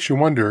because it makes you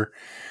wonder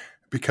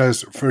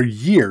because for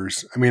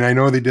years, I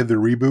know they did the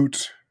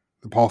reboot,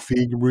 the Paul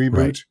Feig reboot.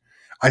 Right.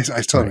 I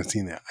still haven't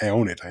seen that. I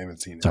own it. I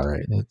haven't seen it. It's all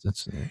right.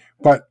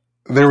 But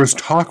there was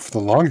talk for the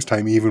longest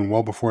time, even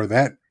well before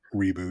that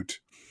reboot,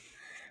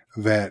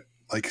 that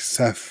like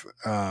Seth,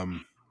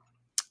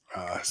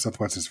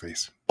 what's his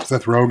face?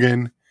 Seth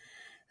Rogen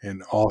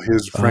and all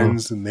his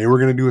friends, and they were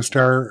going to do they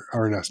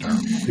were going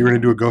to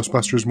do a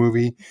Ghostbusters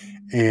movie,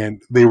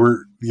 and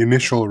the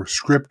initial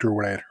script or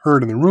what I had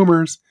heard in the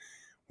rumors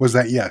was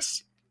that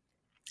yes,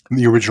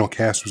 the original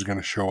cast was going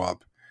to show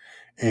up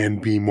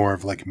and be more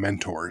of like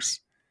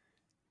mentors.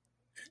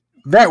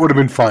 That would have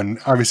been fun.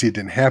 Obviously, it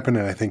didn't happen,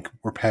 and I think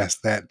we're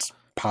past that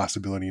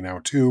possibility now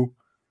too.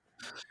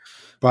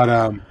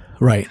 But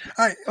right,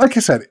 like I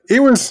said, it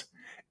was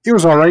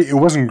all right. It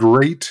wasn't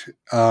great.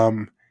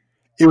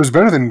 It was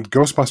better than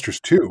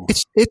Ghostbusters 2.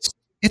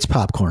 It's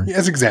popcorn.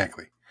 Yes,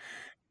 exactly.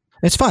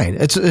 It's fine.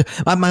 It's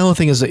my only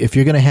thing is that if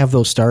you're going to have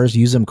those stars,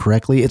 use them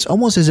correctly. It's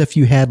almost as if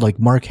you had like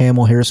Mark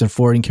Hamill, Harrison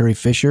Ford, and Carrie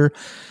Fisher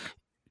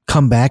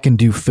come back and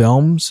do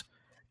films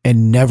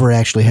and never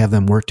actually have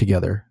them work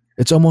together.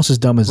 It's almost as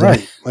dumb as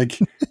that. Like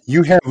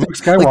you have Luke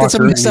Skywalker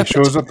and he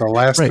shows up the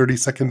last 30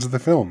 seconds of the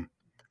film.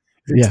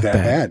 It's that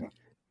bad.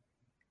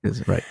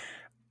 It's right.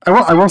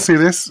 I will say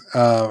this.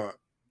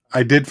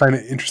 I did find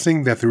it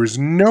interesting that there was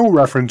no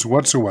reference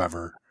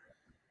whatsoever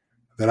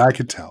that I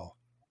could tell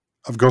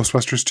of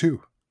Ghostbusters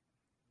 2.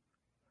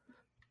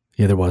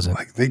 Yeah, there wasn't.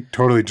 Like they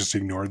totally just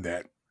ignored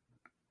that.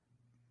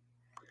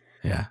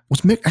 Yeah. I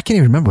can't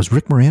even remember. Was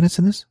Rick Moranis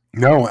in this?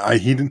 No,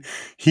 he didn't.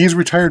 He's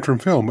retired from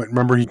film, but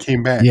remember he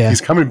came back. Yeah.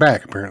 He's coming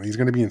back apparently. He's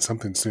going to be in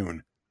something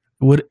soon.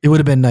 It would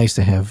have been nice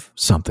to have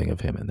something of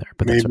him in there,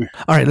 but that's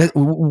all right.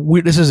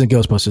 This isn't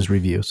Ghostbusters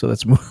review, so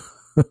let's move.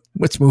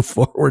 let's move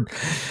forward.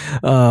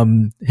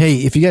 Hey,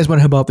 if you guys want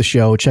to help out the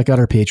show, check out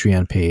our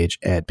Patreon page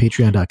at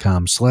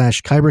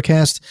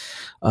patreon.com/Kybercast,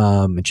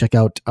 and check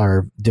out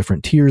our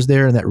different tiers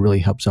there. And that really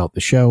helps out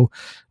the show.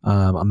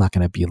 I'm not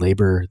going to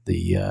belabor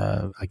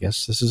I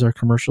guess this is our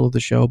commercial of the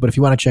show, but if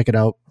you want to check it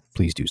out,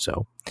 please do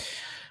so.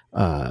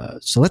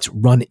 So let's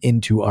run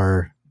into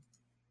our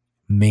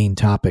main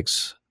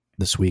topics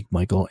this week,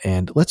 Michael,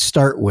 and let's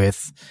start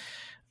with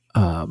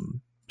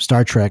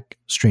Star Trek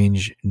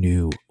Strange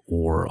New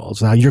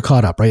Worlds. Now you're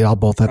caught up, right? All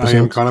both episodes? I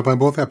am caught up on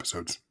both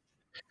episodes.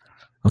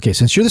 Okay,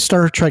 since you're the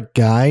Star Trek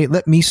guy,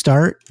 let me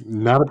start.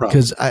 Not a problem.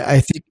 Because I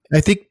think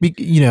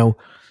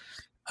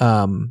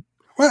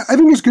well, I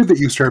think it's good that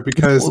you start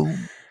because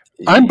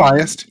I'm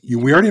biased.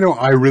 We already know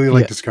I really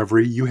like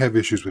Discovery. You have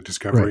issues with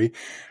Discovery.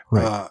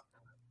 Right.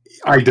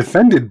 I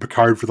defended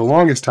Picard for the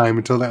longest time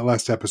until that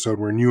last episode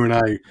when you and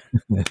I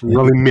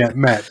really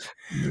met.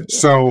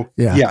 So,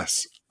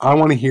 yes, I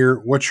want to hear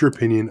what's your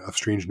opinion of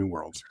Strange New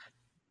Worlds.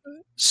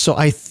 So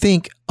I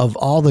think of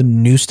all the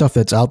new stuff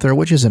that's out there,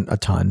 which isn't a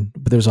ton,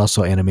 but there's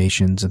also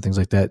animations and things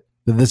like that,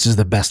 this is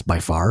the best by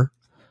far.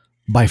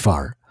 By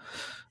far.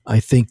 I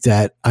think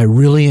that I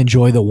really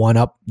enjoy the one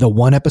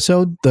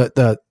episode.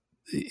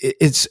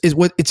 It's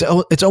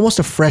almost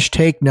a fresh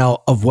take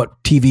now of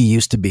what TV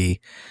used to be,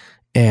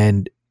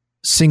 and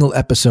single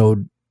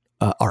episode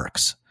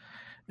arcs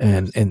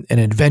and an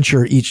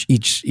adventure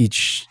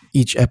each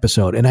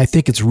episode. And I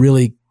think it's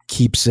really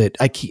keeps it.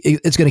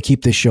 It's going to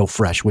keep this show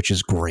fresh, which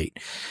is great.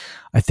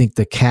 I think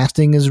the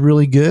casting is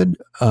really good.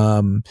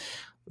 I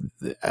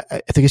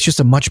think it's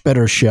just a much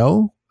better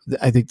show.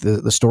 I think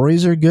the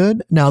stories are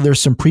good. Now there's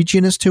some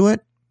preachiness to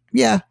it.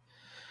 Yeah.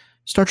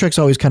 Star Trek's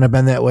always kind of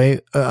been that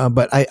way.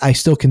 But I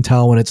still can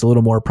tell when it's a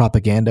little more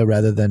propaganda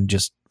rather than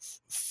just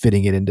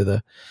fitting it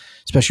into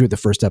especially with the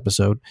first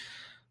episode,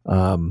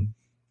 kind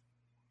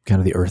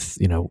of the Earth,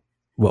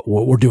 what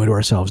we're doing to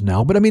ourselves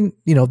now. But I mean,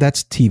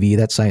 that's TV,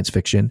 that's science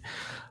fiction.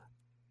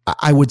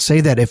 I would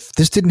say that if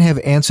this didn't have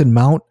Anson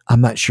Mount,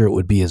 I'm not sure it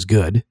would be as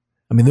good.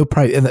 I mean, they'll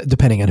probably,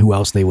 depending on who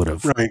else they would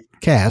have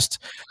cast,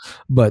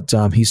 but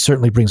he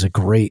certainly brings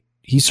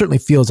he certainly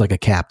feels like a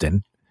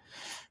captain.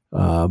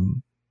 Right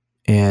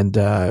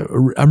now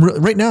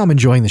I'm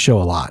enjoying the show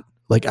a lot.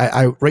 Like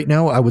right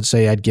now I would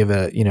say I'd give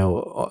it,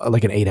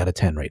 like an 8 out of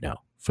 10 right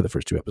now for the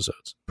first 2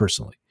 episodes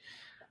personally.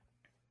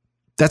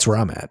 That's where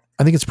I'm at.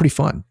 I think it's pretty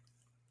fun.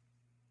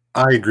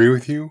 I agree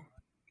with you.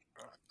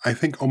 I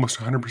think almost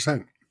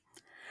 100%.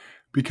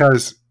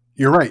 Because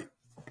you're right.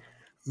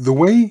 The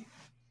way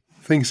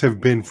things have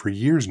been for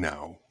years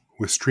now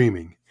with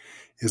streaming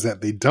is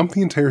that they dump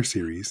the entire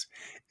series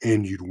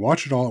and you'd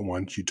watch it all at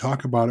once, you'd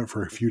talk about it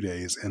for a few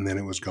days, and then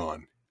it was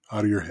gone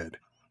out of your head.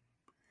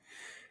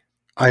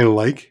 I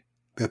like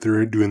that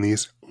they're doing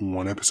these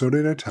one episode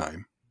at a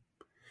time.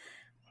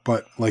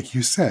 But like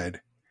you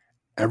said,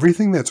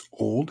 everything that's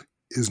old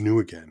is new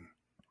again.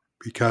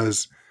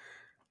 Because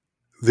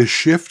the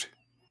shift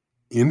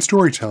in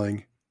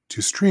storytelling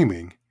to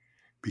streaming,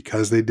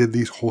 because they did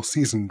these whole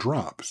season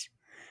drops,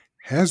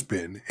 has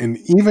been, and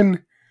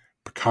even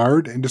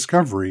Picard and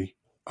Discovery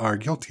are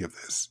guilty of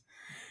this,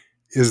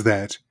 is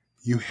that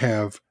you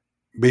have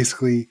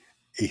basically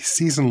a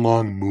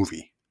season-long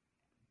movie.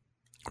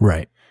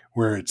 Right.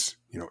 Where it's,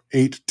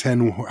 8,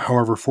 10,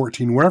 however,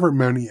 14, whatever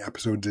many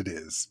episodes it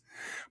is.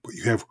 But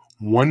you have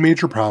one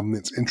major problem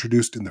that's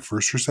introduced in the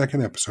first or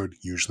second episode,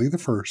 usually the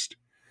first,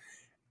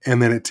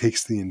 and then it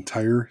takes the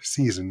entire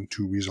season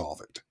to resolve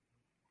it.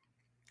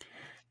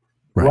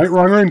 Right,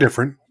 wrong, or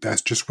indifferent,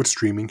 that's just what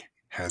streaming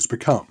has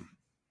become.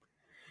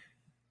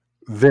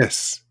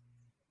 This,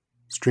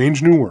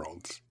 Strange New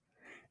Worlds,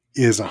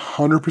 is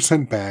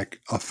 100% back,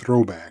 a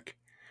throwback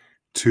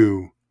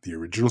to the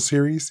original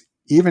series,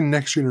 even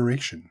Next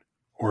Generation,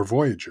 or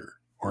Voyager,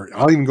 or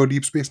I'll even go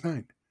Deep Space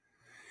Nine.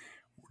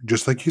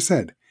 Just like you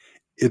said,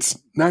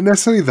 it's not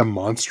necessarily the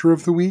monster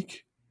of the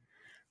week,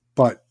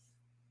 but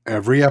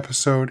every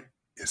episode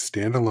is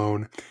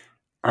standalone.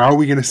 Are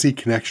we going to see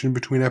connection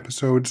between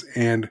episodes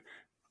and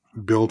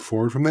build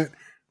forward from that?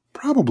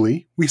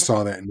 Probably. We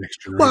saw that in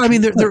Next Generation. Well, I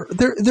mean,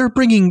 they're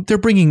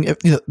bringing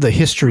the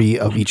history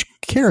of each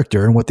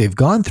character and what they've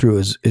gone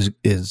through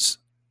is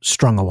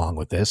strung along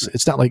with this.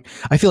 It's not like,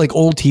 I feel like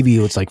old TV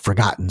was like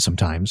forgotten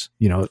sometimes.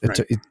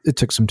 It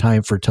took some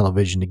time for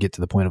television to get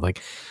to the point of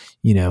like,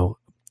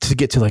 to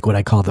get to like what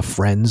I call the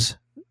Friends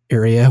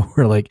area,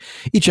 where like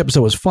each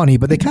episode was funny,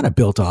 but they kind of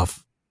built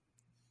off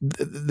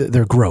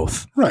their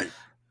growth. Right.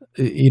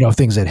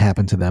 Things that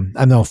happened to them.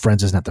 I know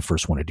Friends is not the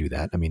first one to do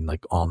that. I mean,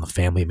 like All in the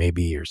Family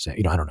maybe, or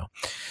I don't know.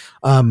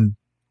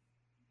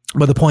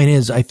 But the point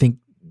is, I think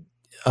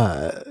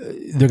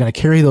they're going to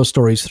carry those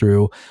stories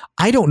through.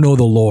 I don't know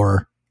the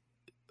lore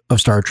of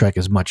Star Trek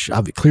as much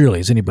clearly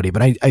as anybody,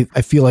 but I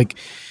feel like,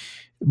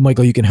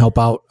 Michael, you can help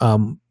out.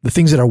 The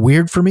things that are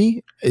weird for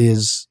me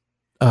is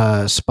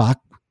Spock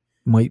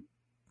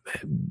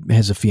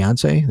has a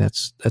fiance.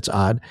 That's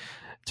odd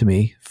to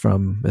me.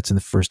 That's in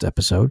the first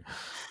episode.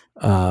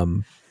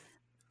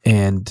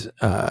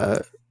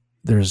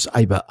 There's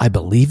I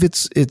believe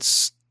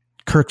it's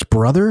Kirk's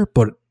brother,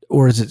 but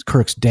or is it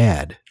Kirk's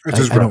dad? It's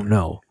his I brother. don't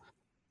know.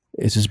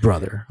 It's his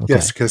brother. Okay.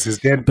 Yes, because his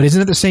dad. But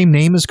isn't it the same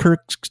name as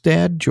Kirk's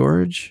dad,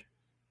 George?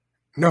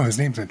 No, his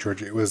name's not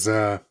George. It was.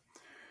 Oh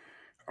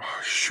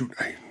shoot!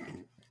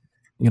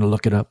 You gonna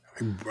look it up?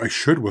 I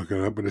should look it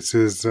up, but it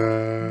says. I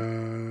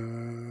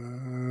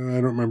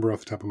don't remember off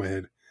the top of my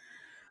head.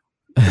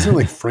 Is it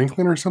like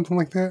Franklin or something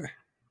like that?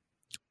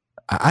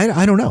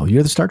 I don't know.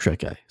 You're the Star Trek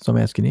guy, so I'm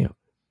asking you.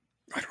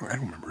 I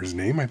don't remember his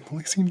name. I've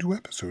only seen 2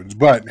 episodes,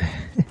 but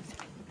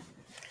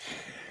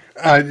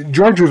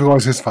George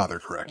was his father,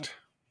 correct?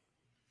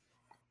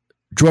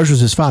 George was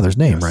his father's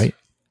name, Yes. right?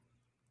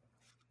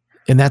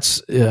 And that's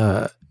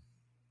and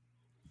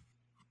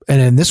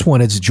in this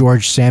one, it's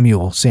George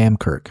Samuel Sam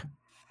Kirk,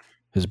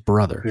 his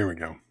brother. There we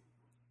go.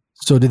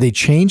 So did they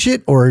change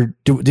it, or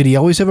did he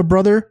always have a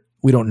brother?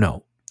 We don't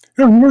know.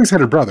 No, he always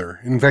had a brother.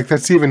 In fact,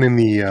 that's even in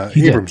the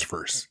He did. Abrams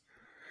verse.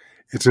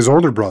 It's his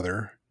older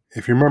brother.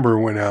 If you remember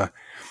when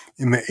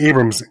in the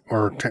Abrams,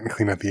 or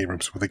technically not the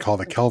Abrams, what they call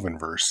the Kelvin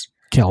verse.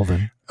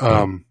 Kelvin.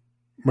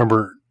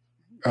 Remember,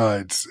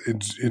 it's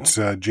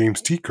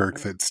James T. Kirk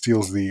that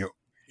steals the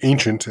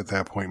ancient at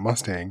that point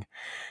Mustang,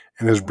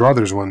 and his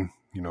brother's one,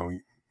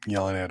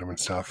 yelling at him and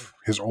stuff.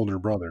 His older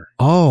brother.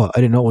 Oh, I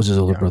didn't know it was his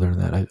older brother in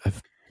that. I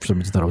for some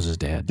reason thought it was his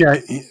dad. Yeah,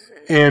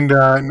 and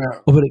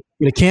no, Well, but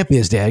it can't be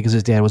his dad because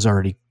his dad was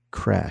already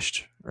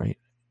crashed, right?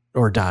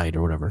 Or died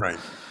or whatever. right.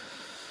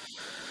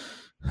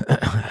 All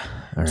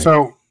right.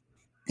 So,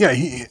 yeah,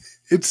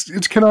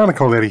 it's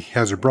canonical that he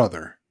has a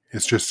brother.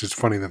 It's just it's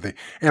funny that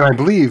and I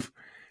believe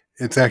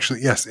it's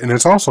actually yes, and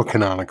it's also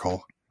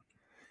canonical.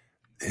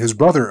 His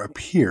brother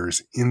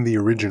appears in the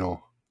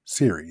original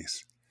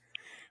series,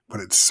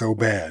 but it's so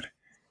bad,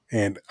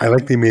 and I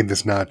like they made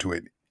this nod to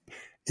it.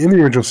 In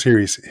the original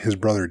series, his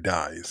brother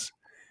dies,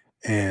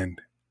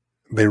 and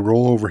they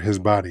roll over his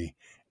body,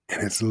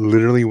 and it's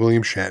literally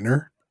William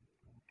Shatner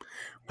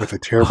with a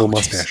terrible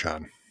mustache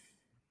on.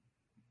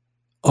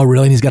 Oh,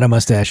 really? And he's got a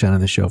mustache on in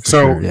the show. For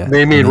So sure. Yeah.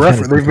 they made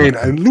And they've made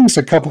at least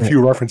a couple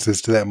few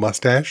references to that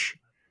mustache.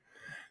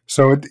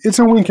 So it's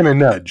a wink and a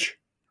nudge,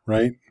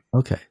 right?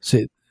 Okay. So,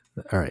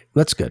 all right,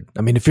 that's good.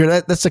 I mean, if you're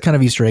that's the kind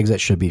of Easter eggs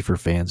that should be for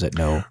fans that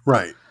know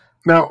Right.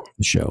 Now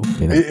the show.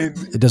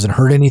 it Doesn't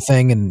hurt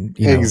anything, and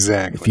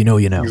exactly. if you know,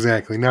 you know.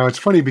 Exactly. Now it's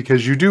funny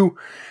because you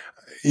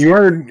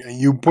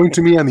point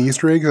to me on the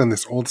Easter eggs on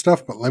this old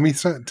stuff, but let me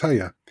tell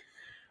you,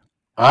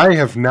 I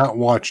have not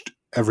watched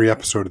every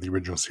episode of the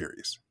original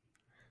series.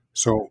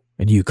 So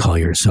And you call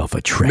yourself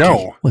a Trekkie?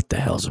 No. What the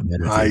hell's the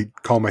matter with you? I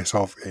call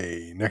myself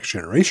a Next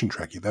Generation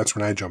Trekkie. That's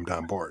when I jumped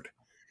on board.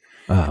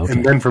 Okay.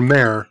 And then from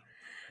there,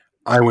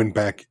 I went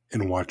back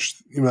and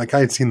watched. I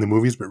had seen the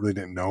movies, but really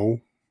didn't know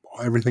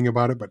everything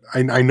about it. But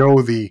I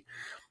know the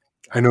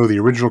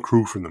original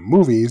crew from the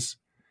movies.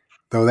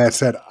 Though that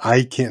said,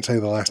 I can't tell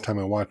you the last time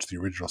I watched the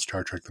original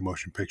Star Trek the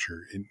Motion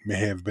Picture. It may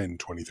have been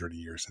 20, 30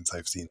 years since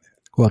I've seen that.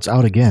 Well, it's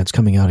out again. It's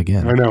coming out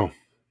again. I know.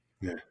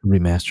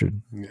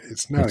 Remastered.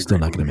 It's not. It's still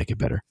not going to make it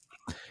better.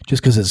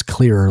 Just because it's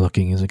clearer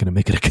looking isn't going to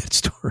make it a good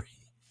story.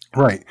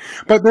 Right.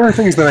 But there are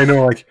things that I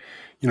know, like,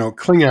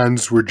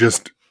 Klingons were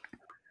just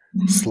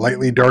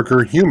slightly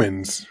darker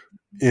humans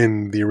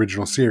in the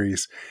original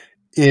series.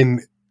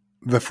 In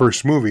the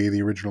first movie,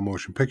 the original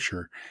motion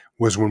picture,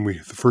 was when the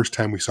first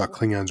time we saw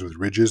Klingons with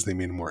ridges, they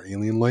made them more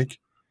alien-like.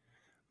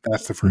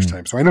 That's the first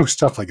time. So I know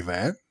stuff like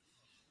that.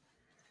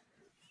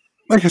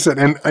 Like I said,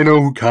 and I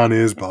know who Khan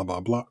is, blah, blah,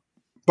 blah.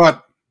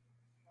 But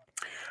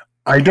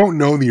I don't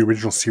know the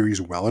original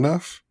series well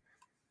enough.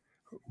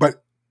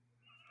 But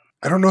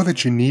I don't know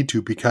that you need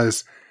to,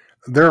 because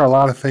there are a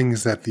lot of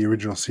things that the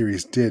original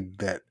series did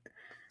that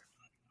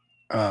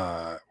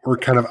were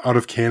kind of out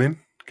of canon.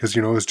 Because,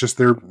 it was just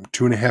their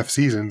 2.5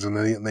 seasons and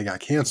then they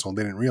got canceled.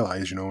 They didn't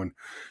realize, in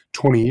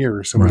 20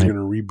 years, someone's going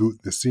to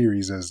reboot the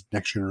series as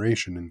Next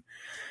Generation. And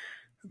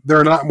there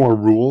are a lot more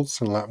rules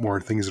and a lot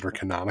more things that are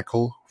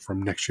canonical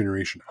from Next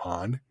Generation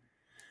on.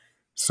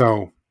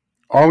 So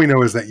all we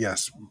know is that,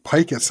 yes,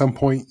 Pike at some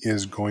point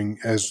is going,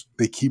 as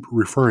they keep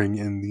referring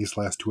in these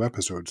last 2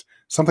 episodes,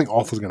 something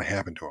awful is going to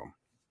happen to him.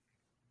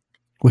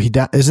 Well, he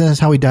died. Isn't that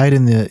how he died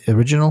in the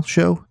original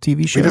show,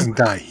 TV show? He doesn't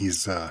die.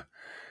 He's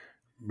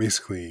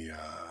basically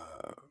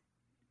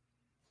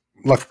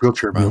left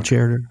wheelchair bound.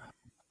 Wheelchair.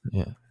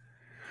 Yeah.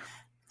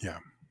 Yeah.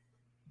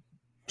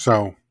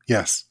 So,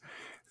 yes.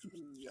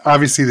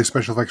 Obviously, the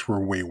special effects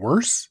were way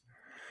worse.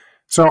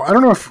 So, I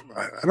don't want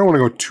to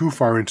go too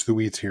far into the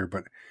weeds here,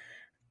 but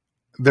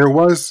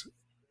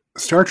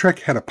Star Trek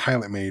had a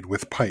pilot made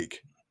with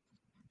Pike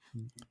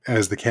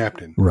as the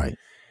captain. Right.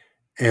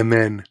 And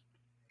then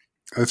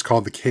it's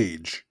called The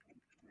Cage.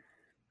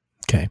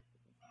 Okay.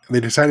 They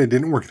decided it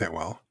didn't work that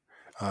well.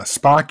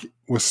 Spock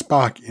was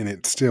Spock in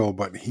it still,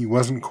 but he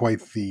wasn't quite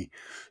the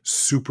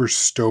super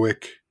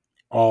stoic,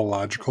 all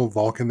logical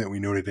Vulcan that we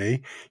know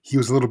today. He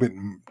was a little bit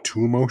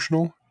too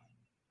emotional.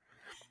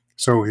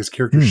 So his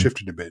character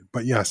shifted a bit.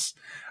 But yes,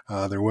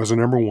 there was a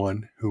number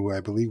 1 who I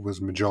believe was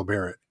Majel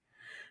Barrett,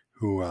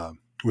 who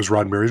was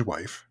Roddenberry's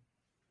wife,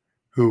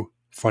 who,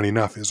 funny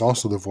enough, is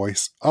also the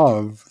voice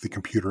of the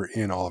computer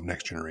in all of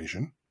Next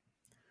Generation.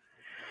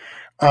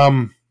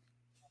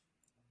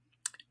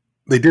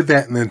 They did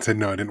that and then said,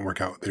 no, it didn't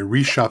work out. They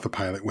reshot the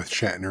pilot with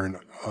Shatner and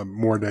a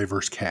more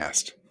diverse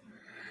cast.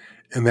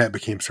 And that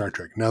became Star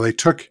Trek. Now, they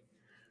took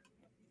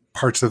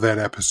parts of that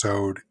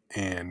episode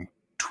and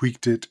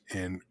tweaked it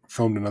and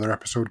filmed another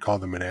episode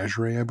called The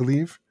Menagerie, I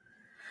believe.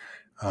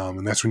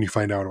 And that's when you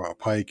find out about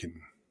Pike. And,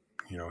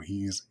 you know,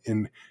 he's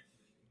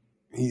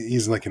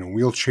like in a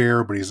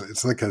wheelchair, but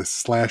it's like a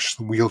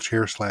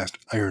wheelchair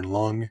 / iron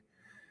lung.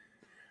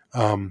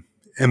 And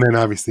then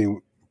obviously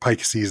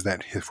Pike sees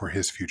that for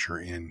his future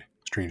in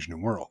Strange New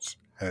Worlds,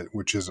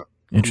 which is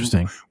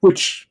Interesting.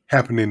 Which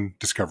happened in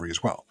Discovery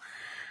as well.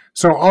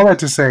 So all that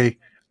to say,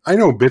 I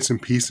know bits and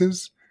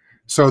pieces.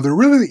 So there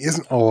really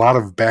isn't a lot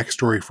of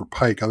backstory for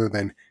Pike other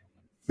than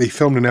they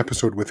filmed an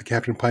episode with the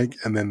Captain Pike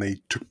and then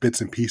they took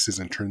bits and pieces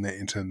and turned that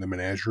into the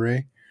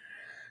Menagerie.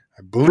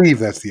 I believe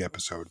that's the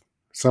episode.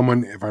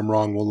 Someone, if I'm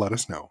wrong, will let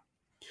us know.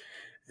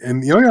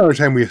 And the only other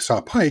time we saw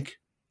Pike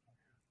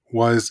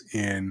was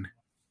in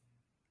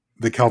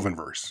the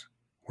Kelvinverse,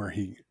 where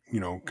he, you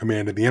know,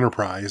 commanded the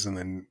Enterprise and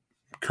then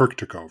Kirk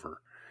took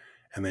over.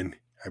 And then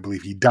I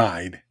believe he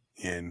died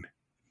in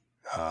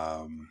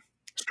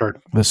Star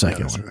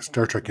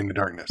Trek Into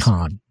Darkness.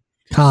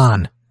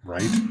 Khan.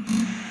 Right?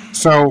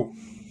 So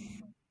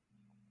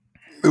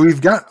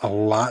we've got a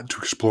lot to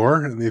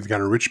explore, and they've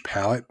got a rich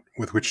palette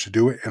with which to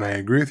do it, and I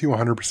agree with you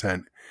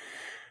 100%.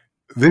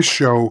 This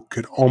show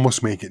could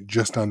almost make it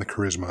just on the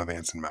charisma of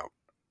Anson Mount.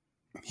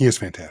 He is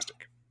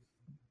fantastic.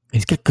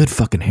 He's got good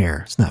fucking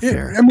hair. It's not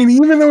fair. I mean,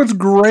 even though it's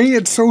gray,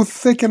 it's so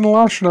thick and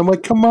lush, and I'm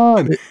like, come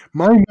on.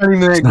 Mine's not even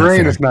that gray,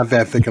 and it's not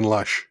that thick and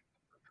lush.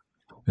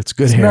 It's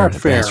good hair. Not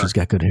fair. He's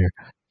got good hair.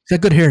 He's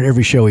got good hair in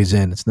every show he's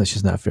in. It's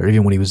just not fair.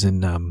 Even when he was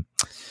in, oh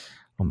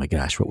my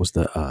gosh, what was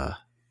the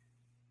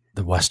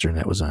Western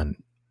that was on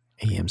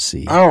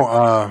AMC?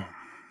 I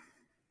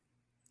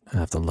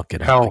have to look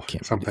it up.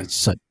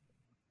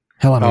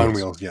 Hell on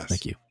Wheels. Yes.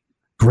 Thank you.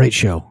 Great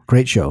show.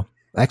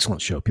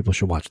 Excellent show. People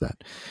should watch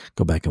that.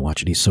 Go back and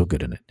watch it. He's so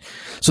good in it.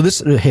 So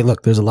hey,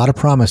 look, there's a lot of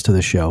promise to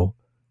this show.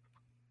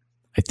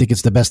 I think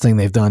it's the best thing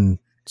they've done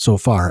so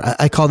far.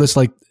 I call this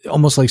like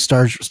almost like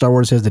Star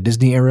Wars has the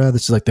Disney era.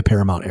 This is like the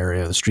Paramount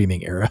era, the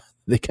streaming era.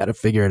 They got to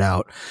figure it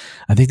out.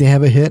 I think they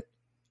have a hit.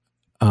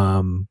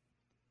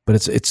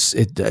 But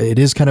it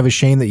is kind of a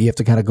shame that you have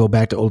to kind of go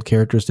back to old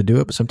characters to do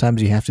it, but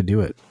sometimes you have to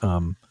do it.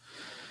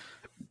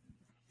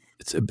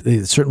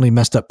 It certainly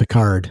messed up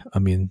Picard. I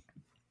mean,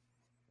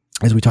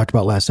 as we talked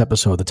about last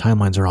episode, the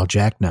timelines are all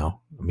jacked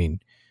now. I mean,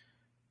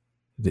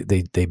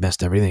 they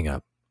messed everything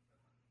up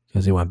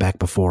because they went back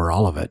before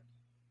all of it.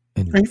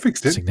 And he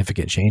fixed it.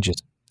 Significant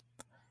changes.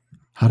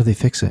 How did they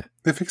fix it?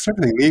 They fixed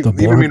everything.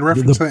 They even made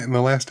reference to that in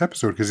the last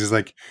episode because he's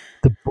like,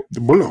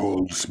 the bullet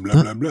holes,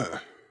 blah, blah, blah.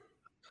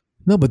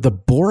 No, but the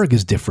Borg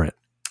is different.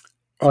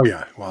 Oh,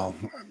 yeah. Well,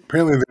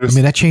 apparently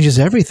that changes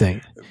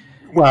everything.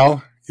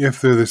 Well, if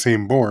they're the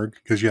same Borg,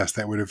 because yes,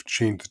 that would have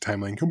changed the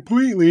timeline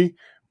completely.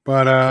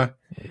 But,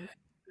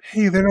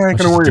 hey, they're not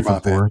going to worry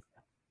about that.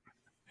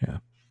 Yeah.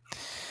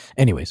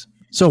 Anyways,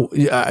 so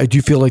do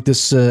you feel like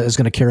this is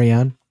going to carry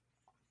on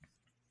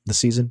the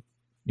season?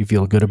 You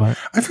feel good about it?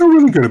 I feel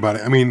really good about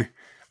it. I mean,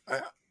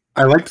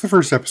 I liked the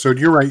first episode.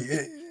 You're right.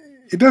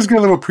 It does get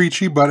a little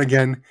preachy, but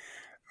again,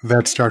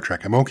 that's Star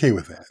Trek. I'm okay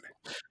with that.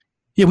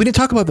 Yeah, we didn't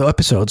talk about the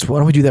episodes. Why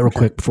don't we do that real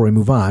quick before we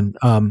move on?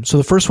 So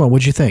the first one,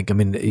 what'd you think? I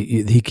mean,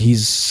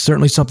 he's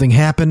certainly something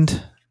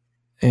happened,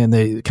 and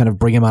they kind of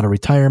bring him out of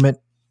retirement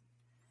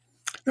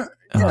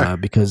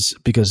because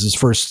his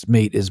first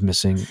mate is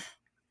missing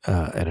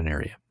at an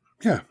area.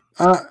 Yeah,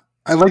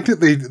 I liked it.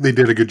 They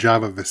did a good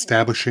job of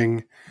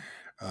establishing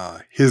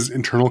his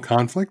internal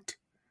conflict,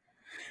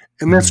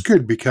 and that's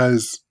good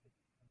because,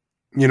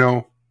 you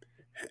know,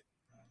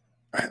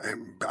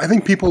 I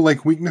think people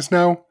like weakness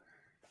now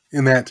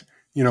in that,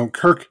 you know,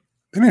 Kirk,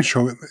 they didn't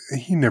show it.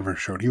 He never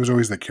showed. He was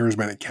always the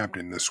charismatic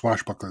captain, the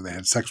swashbuckler that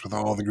had sex with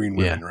all the green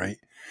women, right?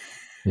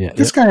 Yeah.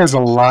 This guy has a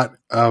lot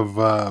of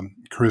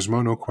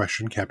charisma, no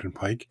question, Captain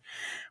Pike.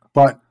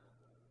 But,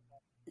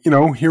 you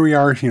know, here we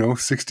are,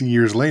 60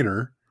 years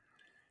later,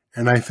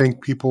 and I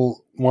think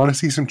people want to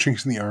see some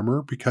chinks in the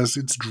armor because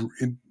it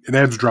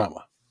adds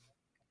drama.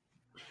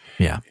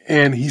 Yeah.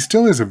 And he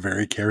still is a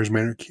very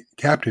charismatic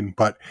captain,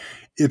 but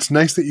it's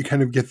nice that you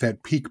kind of get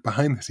that peek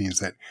behind the scenes,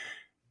 that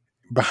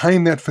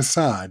behind that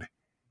facade,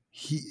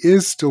 he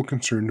is still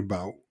concerned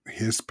about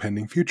his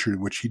pending future,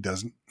 which he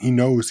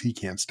knows he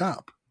can't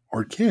stop,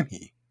 or can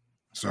he?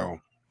 So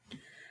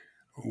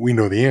we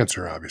know the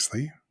answer,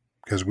 obviously,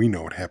 because we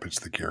know what happens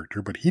to the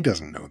character, but he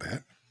doesn't know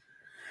that.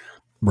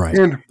 Right.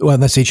 And, well,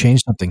 unless they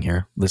change something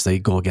here, unless they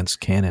go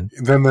against canon.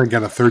 Then they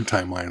got a third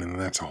timeline, and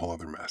that's a whole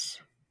other mess.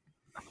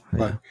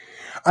 Yeah.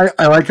 But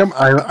I like them.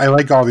 I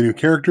like all the new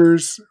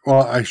characters.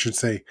 Well, I should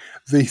say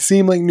they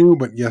seem like new,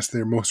 but yes,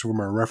 most of them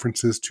are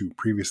references to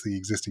previously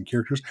existing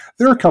characters.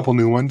 There are a couple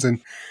new ones,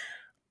 and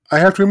I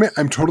have to admit,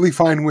 I'm totally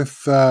fine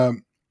with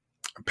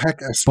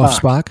Peck as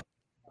Spock.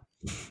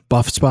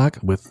 Buff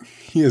Spock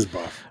he is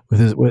buff with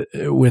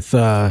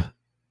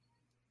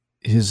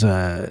his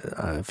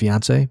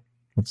fiance.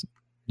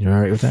 You're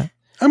all right with that?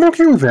 I'm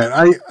okay with that.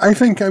 I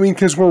think,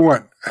 because we're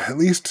what, at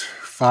least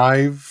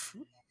 5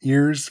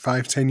 years,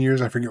 10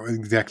 years. I forget what the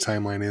exact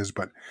timeline is,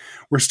 but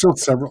we're still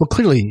several. Well,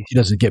 clearly he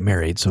doesn't get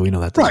married, so we know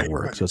that doesn't Right,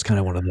 work. but- So it's kind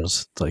of one of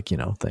those,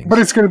 things. But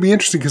it's going to be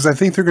interesting because I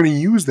think they're going to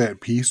use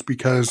that piece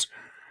because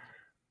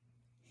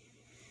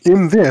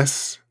in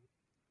this,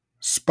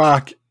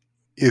 Spock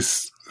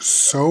is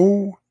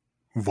so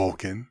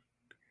Vulcan.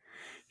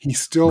 He's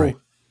still Right.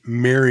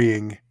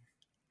 marrying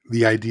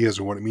the ideas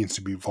of what it means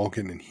to be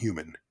Vulcan and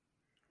human.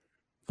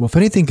 Well, if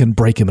anything can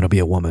break him, it'll be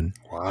a woman.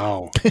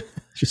 Wow.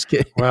 Just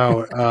kidding.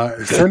 Wow.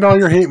 Send all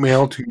your hate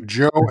mail to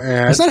Joe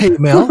at... That's not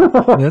hate mail.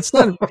 That's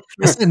not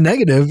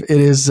negative. It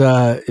is,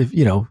 if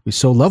we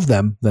so love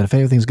them that if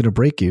anything's going to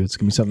break you, it's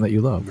going to be something that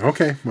you love.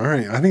 Okay. All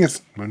right. I think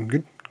it's a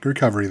good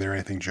recovery there,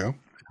 I think, Joe.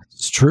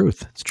 It's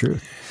truth. It's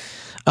truth.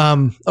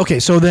 Okay.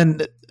 So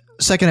then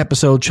second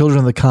episode, Children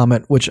of the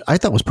Comet, which I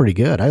thought was pretty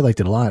good. I liked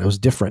it a lot. It was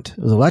different. It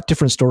was a lot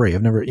different story.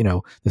 I've never,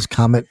 this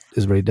comet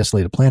is ready to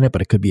desolate a planet,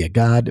 but it could be a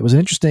god. It was an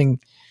interesting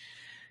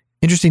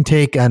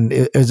take on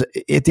it. Was,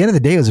 at the end of the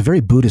day, it was a very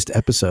Buddhist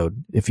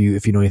episode. If you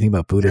know anything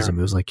about Buddhism,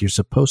 It was like you're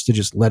supposed to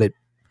just let it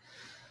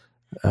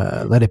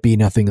be.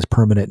 Nothing is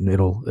permanent, and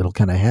it'll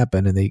kind of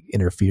happen. And they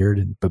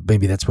interfered, but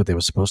maybe that's what they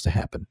was supposed to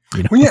happen.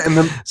 Well, yeah, and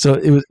then so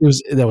it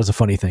was that was a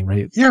funny thing,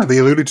 right? Yeah, they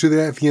alluded to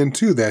that at the end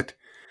too. That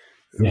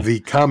the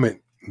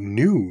comet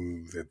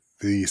knew that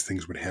these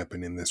things would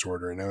happen in this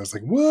order, and I was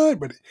like, "What?"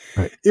 But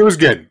It was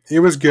good. It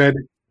was good.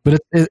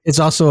 But it's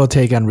also a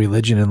take on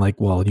religion, and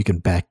you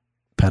can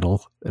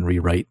backpedal and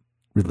rewrite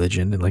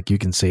religion, and you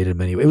can say it in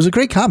many ways. It was a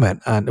great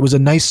comment. It was a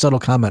nice, subtle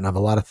comment of a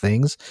lot of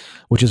things,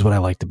 which is what I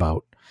liked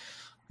about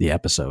the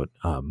episode.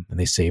 And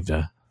they saved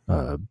a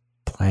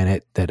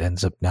planet that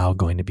ends up now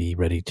going to be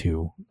ready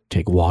to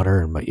take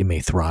water, and it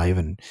may thrive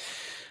and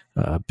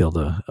build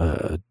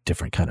a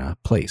different kind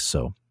of place.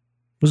 So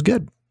it was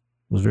good.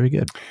 It was very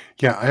good.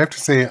 Yeah, I have to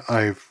say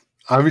I've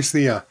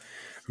obviously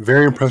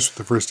very impressed with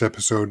the first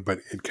episode, but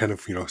it kind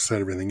of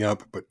set everything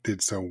up, but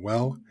did so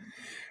well.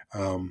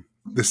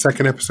 The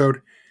second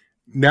episode,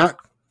 not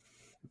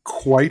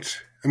quite.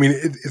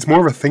 It's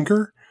more of a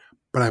thinker,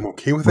 but I'm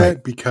okay with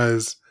that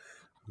because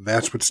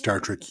that's what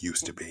Star Trek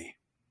used to be.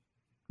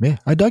 Yeah,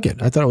 I dug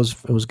it. I thought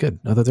it was good.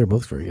 I thought they were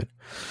both very good.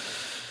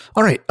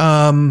 All right,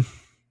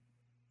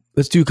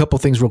 let's do a couple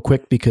things real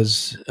quick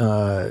because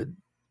I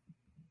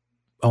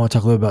want to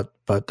talk a little bit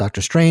about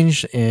Doctor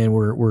Strange, and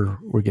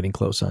we're getting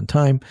close on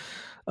time.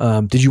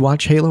 Did you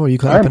watch Halo? Are you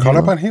caught up on Halo? I'm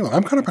caught up on Halo.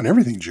 I'm caught up on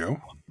everything, Joe.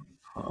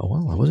 Oh,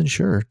 well, I wasn't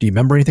sure. Do you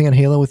remember anything on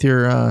Halo with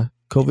your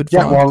COVID?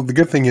 Yeah, well, the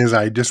good thing is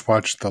I just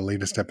watched the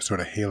latest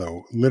episode of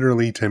Halo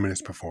literally 10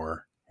 minutes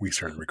before we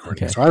started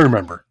recording. Okay. So I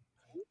remember.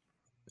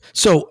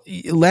 So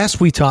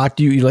last we talked,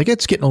 you're like,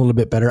 it's getting a little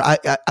bit better.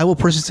 I will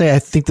personally say I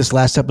think this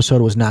last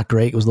episode was not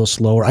great. It was a little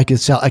slower. I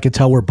could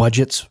tell where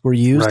budgets were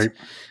used. Right.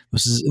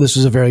 This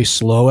was a very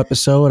slow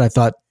episode. I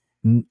thought,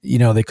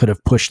 they could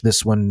have pushed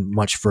this one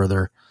much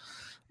further.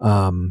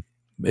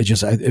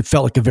 It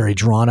felt like a very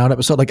drawn out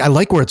episode. I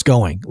like where it's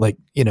going.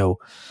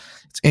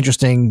 It's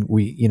interesting.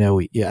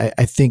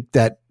 I think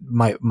that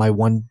my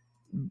one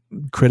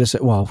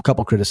a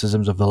couple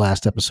criticisms of the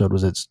last episode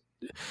was it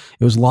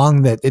was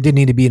long, that it didn't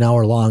need to be an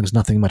hour long because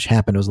nothing much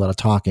happened. It was a lot of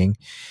talking.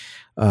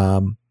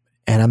 And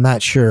I'm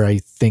not sure I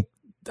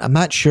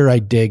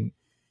dig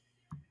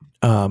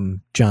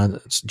John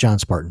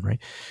Spartan, right?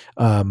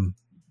 Why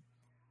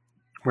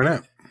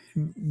not?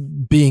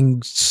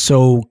 Being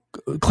so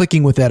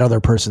clicking with that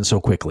other person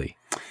so quickly.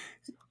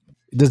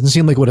 It doesn't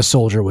seem like what a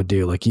soldier would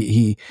do.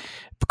 He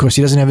of course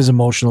he doesn't have his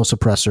emotional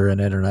suppressor in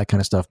it or that kind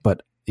of stuff,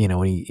 but he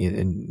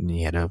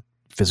had a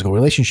physical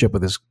relationship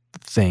with this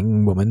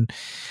woman.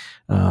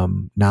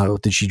 Now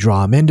did she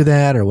draw him into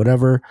that or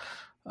whatever?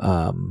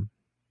 I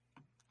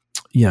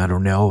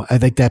don't know. I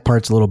think that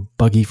part's a little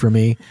buggy for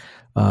me.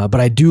 But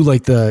I do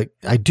like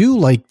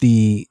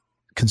the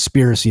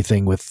conspiracy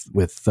thing with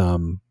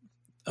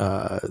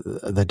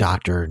the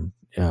doctor, and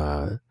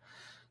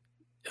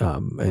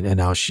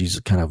now she's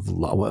kind of,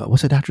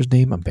 what's the doctor's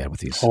name? I'm bad with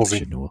these.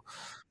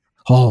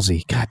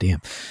 Halsey.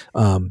 Goddamn.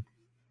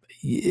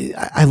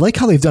 I like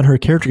how they've done her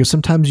character because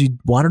sometimes you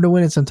want her to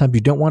win and sometimes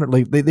you don't want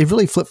her. They've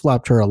really flip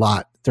flopped her a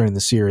lot during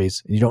the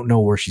series, and you don't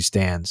know where she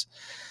stands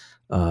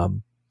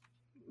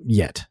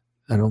yet.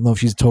 I don't know if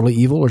she's totally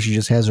evil or she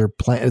just has her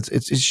plan.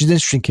 She's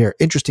an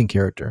interesting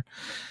character.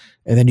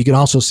 And then you can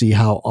also see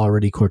how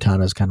already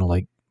Cortana's kind of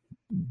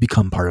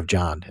become part of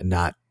John and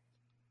not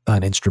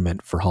an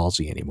instrument for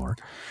Halsey anymore.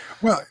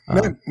 Well,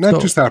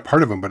 not just that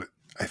part of him, but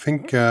I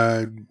think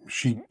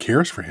she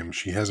cares for him.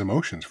 She has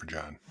emotions for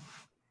John.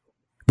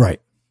 Right.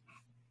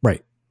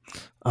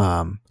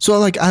 So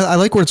I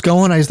like where it's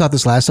going. I just thought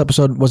this last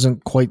episode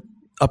wasn't quite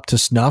up to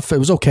snuff. It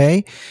was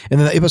okay. And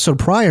then the episode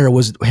prior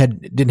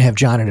didn't have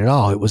John in it at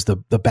all. It was the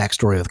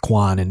backstory with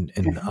Quan and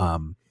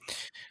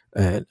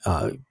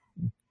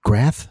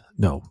Grath.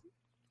 No.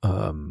 I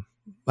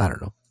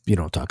don't know. You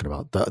know what I'm talking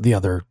about. The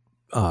other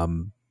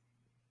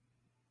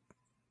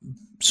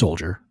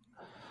soldier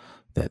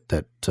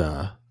that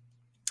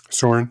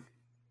Soren.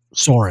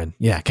 Soren.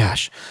 Yeah,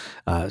 gosh.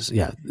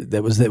 Yeah,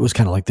 that was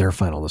kind of like their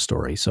final of the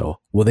story. So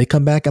will they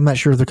come back? I'm not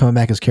sure if they're coming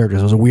back as characters.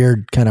 It was a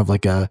weird kind of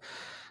like a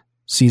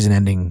season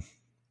ending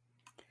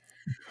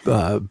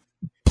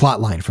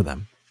plot line for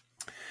them.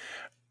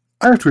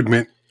 I have to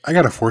admit, I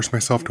got to force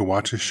myself to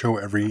watch this show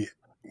every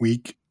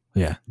week.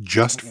 Yeah.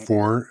 Just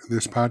for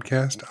this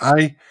podcast.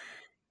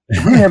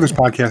 If we didn't have this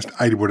podcast,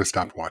 I would have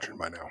stopped watching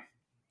by now.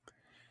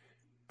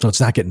 So it's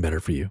not getting better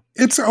for you.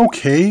 It's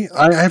okay.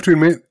 I have to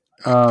admit,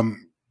 the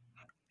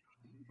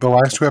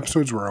last 2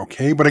 episodes were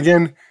okay, but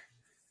again,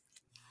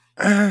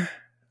 I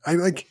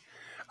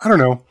don't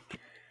know.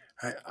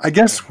 I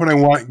guess when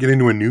I get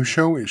into a new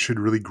show, it should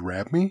really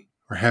grab me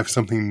or have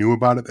something new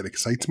about it that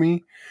excites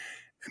me.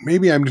 And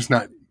maybe I'm just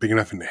not big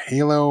enough into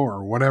Halo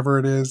or whatever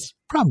it is.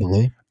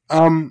 Probably.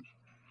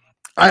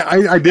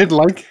 I did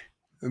like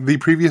the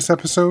previous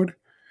episode,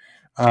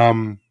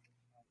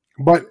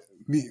 but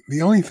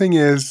the only thing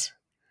is,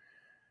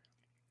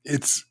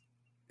 it's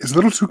a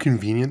little too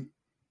convenient.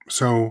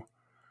 So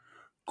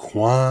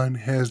Quan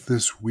has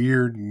this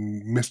weird,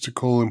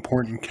 mystical,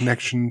 important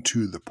connection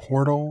to the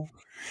portal.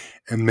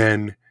 And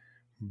then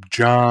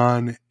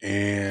John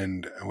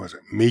and,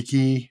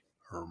 Mickey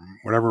or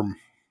whatever.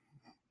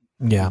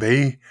 Yeah.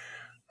 They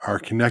are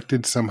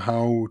connected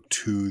somehow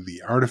to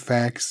the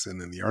artifacts.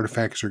 And then the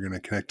artifacts are going to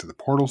connect to the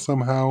portal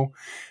somehow.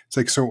 It's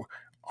like, so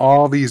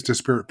all these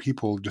disparate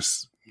people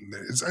just,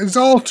 it's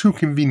all too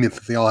convenient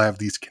that they all have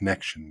these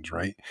connections,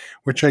 right?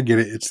 Which I get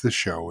it. It's the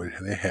show.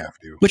 They have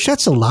to. Which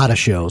that's a lot of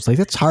shows. Like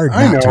that's hard.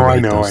 I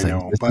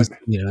know. But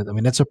I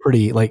mean, that's a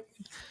pretty, like,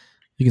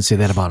 you can say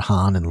that about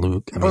Han and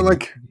Luke.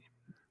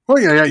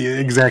 Yeah,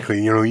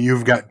 exactly.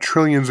 You've got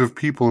trillions of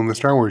people in the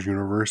Star Wars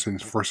universe, and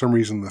for some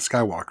reason the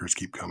Skywalkers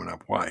keep coming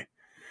up. Why?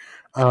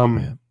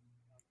 I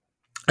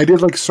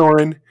did like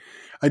Soren.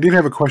 I did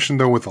have a question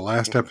though with the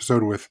last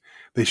episode with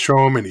they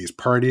show him and he's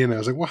partying. I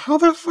was like, well, how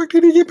the fuck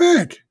did he get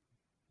back?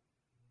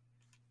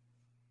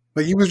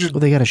 Like he was just.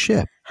 Well, they got a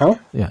ship. Huh?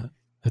 Yeah.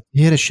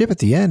 He had a ship at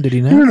the end, did he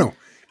not? No.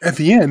 At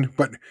the end,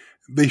 but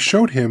they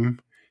showed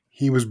him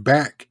he was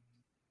back.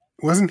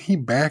 Wasn't he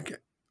back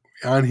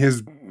on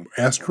his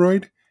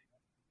asteroid?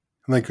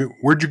 Like,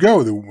 where'd you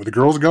go? The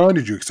girl's gone?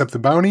 Did you accept the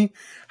bounty?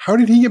 How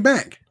did he get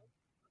back?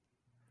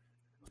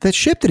 That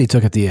ship that he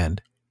took at the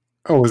end.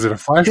 Oh, was it a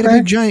flashback? He had a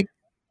big giant.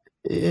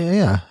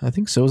 Yeah, I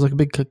think so. It was like a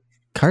big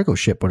cargo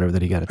ship, whatever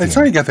that he got at the end. I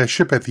saw he got that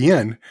ship at the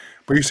end,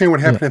 but you're saying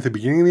what happened at the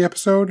beginning of the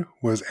episode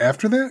was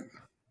after that?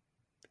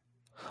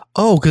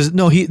 Oh, because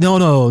no. You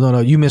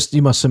must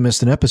have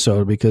missed an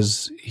episode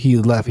because he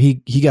left.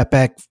 He got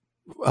back.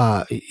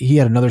 He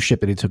had another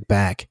ship that he took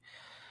back,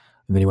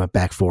 and then he went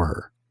back for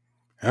her.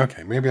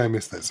 Okay, maybe I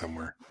missed that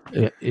somewhere.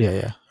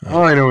 Yeah.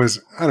 All I know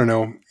is I don't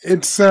know.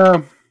 It's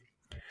I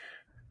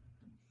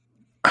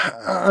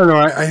don't know.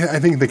 I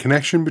think the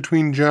connection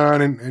between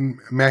John and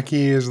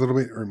Mackie is a little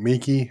bit, or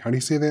Makee. How do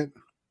you say that?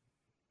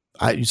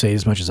 You say it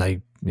as much as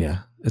I. Yeah,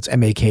 it's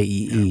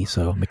Makee.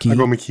 So Makee. I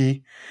go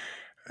Makee.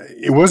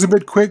 It was a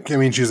bit quick. I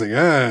mean, she's like,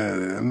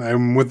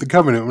 I'm with the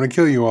Covenant. I'm going to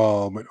kill you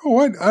all. But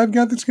what? I've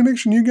got this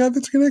connection. You got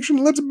this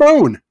connection. Let's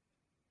bone.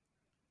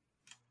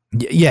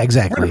 Yeah,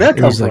 exactly. Where did that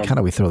come from? Like, how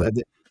do we throw that?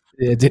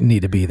 It didn't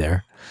need to be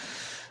there.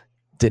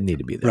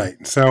 Right.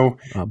 So,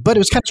 but it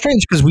was kind of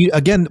strange because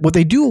what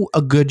they do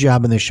a good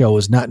job in the show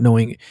is not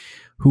knowing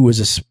who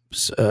is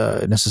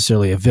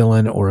necessarily a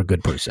villain or a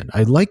good person.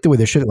 I like the way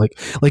they should like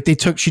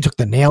she took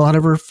the nail out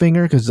of her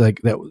finger because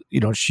like that,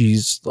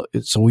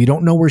 so we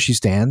don't know where she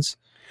stands.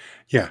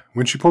 Yeah,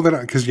 when she pulled it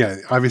out, because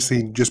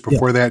obviously just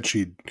before that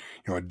she,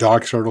 a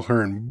dog startled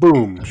her and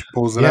boom, she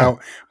pulls it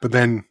out. But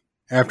then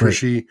after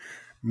she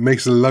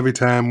makes a lovey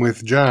time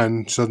with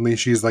John, suddenly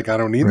she's like, I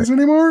don't need this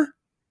anymore.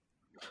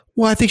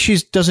 Well, I think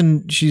she's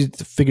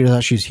figured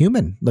out she's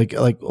human. Like,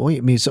 wait,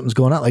 I mean, something's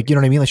going on. Like, you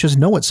know what I mean? Like, she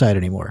doesn't know what side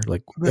anymore.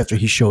 Like, after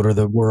he showed her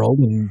the world,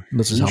 and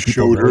this is how people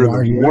showed her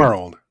the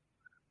world.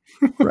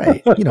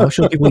 Right.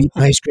 Show people eating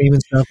ice cream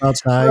and stuff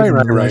outside.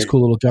 Right. Nice, cool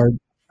little garden.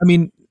 I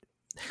mean,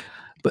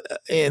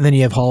 and then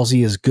you have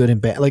Halsey as good and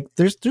bad. Like,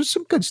 there's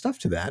some good stuff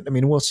to that. I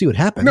mean, we'll see what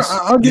happens. No,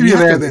 I'll give you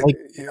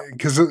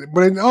that.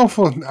 But in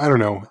awful, I don't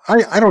know.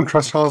 I don't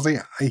trust Halsey.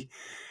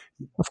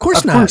 Of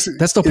course not.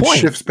 That's the point. It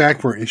shifts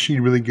back where is she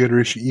really good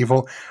or is she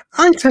evil?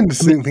 I tend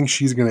to think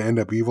she's going to end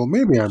up evil.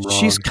 Maybe I'm wrong.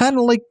 She's kind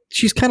of like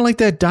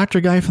that doctor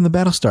guy from the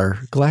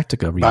Battlestar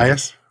Galactica.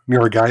 Gaius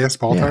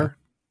Baltar.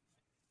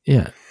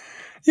 Yeah.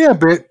 Yeah,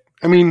 but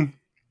I mean,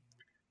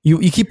 you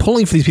keep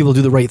pulling for these people to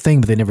do the right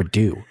thing, but they never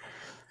do.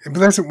 But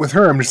that's with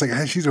her. I'm just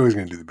like, she's always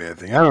going to do the bad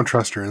thing. I don't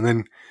trust her. And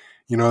then,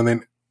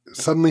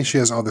 suddenly she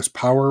has all this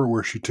power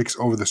where she takes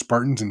over the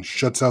Spartans and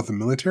shuts out the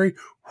military.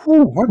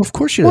 Whew, what? Well, of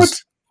course she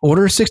does.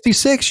 Order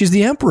 66. She's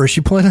the emperor.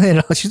 She's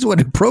the one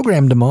who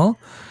programmed them all.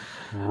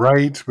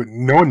 Right, but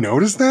no one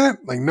noticed that.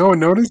 Like no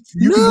one noticed.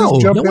 No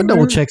one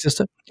double checks this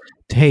stuff.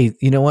 Hey,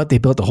 you know what? They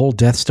built the whole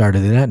Death Star.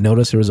 Did they not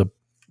notice there was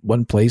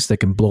one place that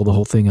can blow the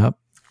whole thing up?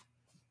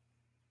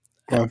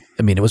 I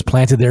mean, it was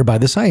planted there by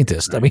the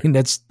scientist. Right. I mean,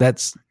 that's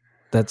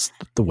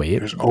the way it.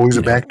 There's always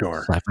a back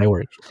door. Sci-fi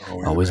works.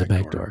 Always a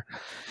back door.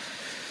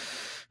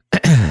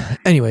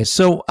 Anyway,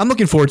 so I'm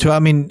looking forward to it. I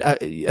mean, I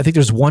think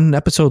there's one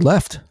episode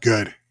left.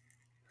 Good.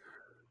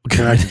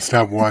 And I can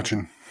stop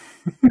watching.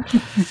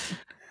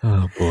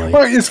 Oh boy.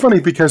 Well, it's funny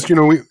because,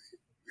 we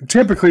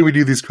typically we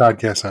do these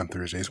podcasts on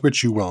Thursdays,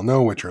 which you well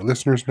know, which our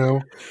listeners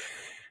know.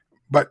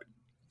 But,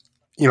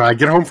 I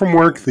get home from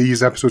work,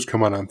 these episodes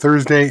come out on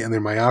Thursday, and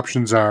then my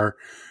options are,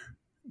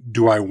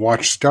 do I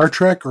watch Star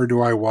Trek or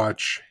do I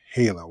watch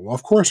Halo? Well,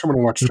 of course I'm going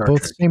to watch Star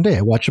both Trek. The same day.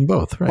 I watch them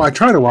both. Right. Well, I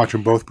try to watch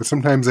them both, but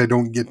sometimes I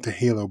don't get to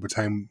Halo by the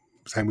time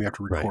we have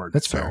to record. Right.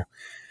 That's fair.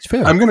 It's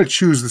fair. I'm going to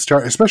choose the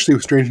Star, especially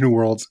with Strange New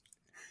Worlds.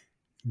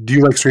 Do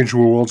you like Strange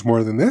New Worlds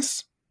more than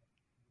this?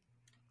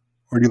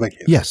 Or do you like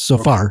Halo? Yes, so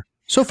far.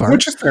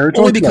 Which is fair.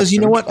 Only because,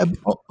 you know what?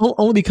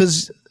 Only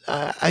because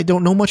I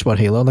don't know much about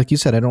Halo. Like you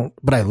said, I don't,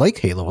 but I like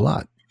Halo a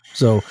lot.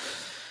 So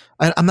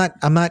I'm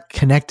not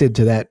connected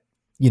to that.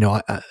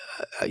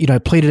 I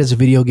played it as a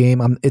video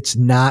game. It's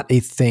not a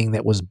thing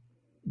that was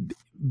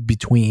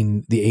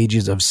between the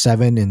ages of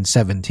 7 and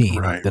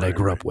 17 that I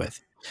grew up with.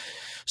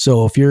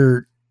 So if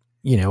you're,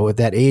 at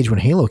that age when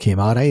Halo came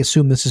out, I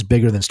assume this is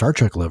bigger than Star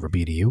Trek will ever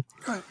be to you.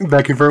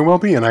 That could very well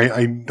be, and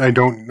I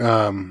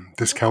don't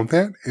discount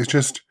that. It's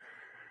just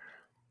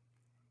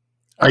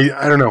I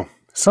don't know.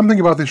 Something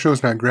about this show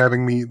is not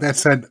grabbing me. That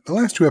said, the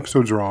last 2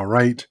 episodes are all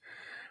right,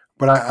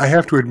 but I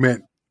have to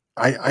admit,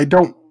 I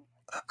don't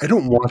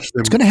watch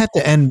them. It's going to have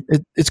to end.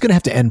 It's going to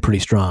have to end pretty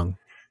strong,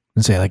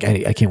 and say like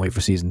I can't wait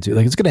for season 2.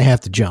 Like it's going to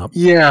have to jump.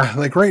 Yeah,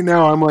 like right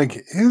now I'm like,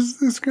 is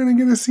this going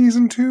to get a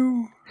season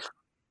 2?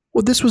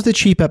 Well, this was the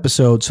cheap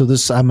episode, so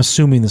I'm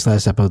assuming this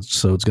last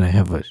episode is going to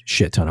have a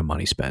shit ton of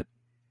money spent.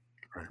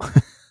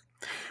 Right.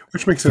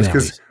 Which makes sense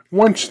because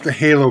once the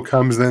Halo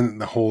comes,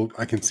 then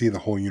I can see the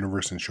whole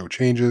universe and show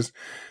changes,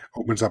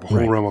 opens up a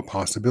whole realm of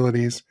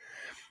possibilities.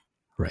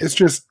 Right. It's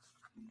just,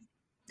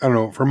 I don't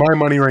know. For my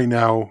money right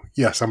now,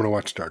 yes, I'm going to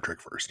watch Star Trek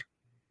first.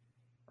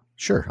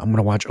 Sure, I'm going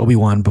to watch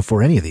Obi-Wan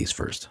before any of these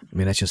first. I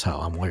mean, that's just how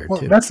I'm wired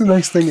too. That's the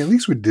nice thing. At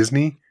least with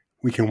Disney,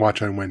 we can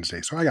watch on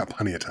Wednesday, so I got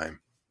plenty of time.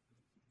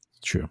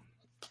 True.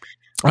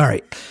 All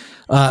right.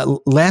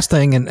 Last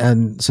thing,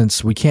 and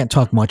since we can't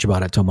talk much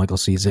about it till Michael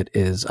sees it,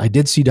 is I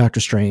did see Doctor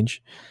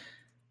Strange.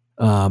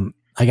 I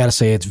got to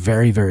say it's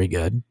very, very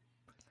good.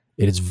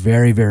 It is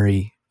very,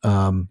 very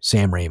Sam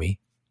Raimi,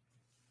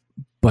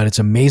 but it's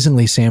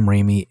amazingly Sam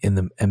Raimi in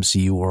the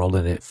MCU world,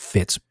 and it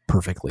fits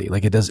perfectly.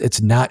 Like it does.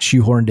 It's not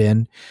shoehorned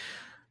in.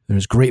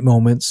 There's great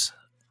moments.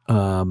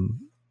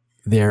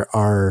 There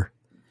are.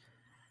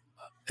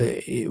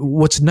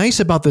 What's nice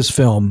about this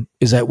film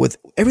is that with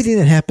everything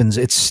that happens,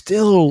 it's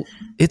still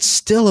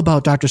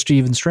about Dr.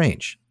 Stephen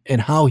Strange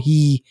and how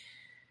he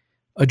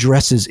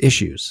addresses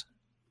issues,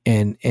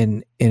 and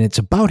it's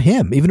about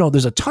him. Even though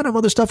there's a ton of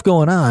other stuff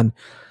going on,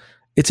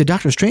 it's a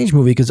Doctor Strange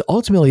movie because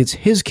ultimately it's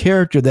his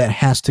character that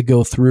has to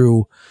go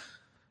through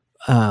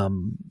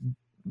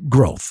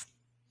growth.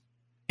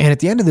 And at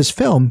the end of this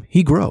film,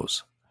 he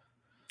grows.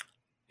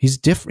 He's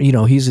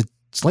different. He's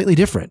slightly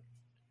different.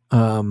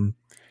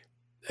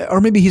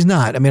 Or maybe he's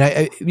not. I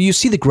mean, you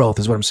see the growth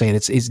is what I'm saying.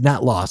 It's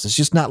not lost. It's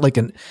just not like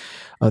a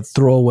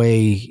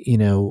throwaway,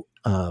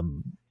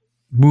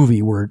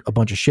 movie where a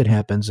bunch of shit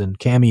happens and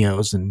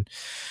cameos and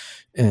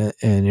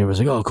it was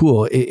like, oh,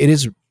 cool.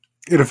 It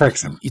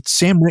affects him. It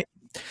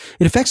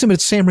affects him.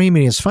 It's Sam Raimi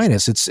at his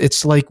finest.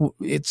 It's like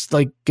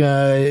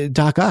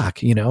Doc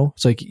Ock.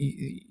 It's like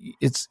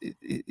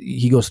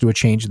he goes through a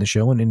change in the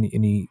show and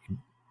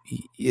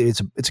it's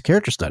a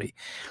character study.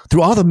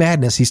 Through all the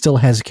madness, he still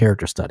has a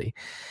character study.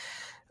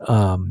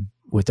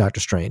 With Doctor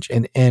Strange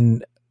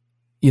and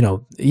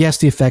yes,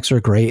 the effects are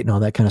great and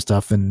all that kind of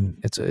stuff, and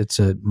it's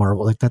a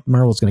Marvel, like that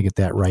Marvel's going to get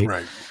that right.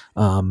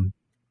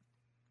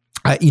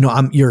 I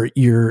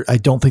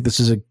don't think this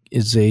is a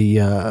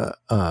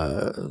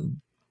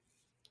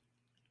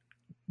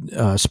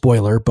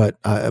spoiler, but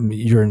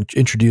you're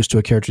introduced to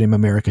a character named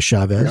America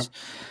Chavez.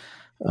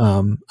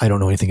 Yeah. I don't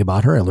know anything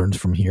about her. I learned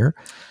from here.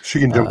 She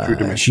can jump through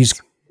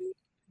dimensions.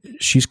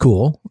 She's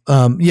cool.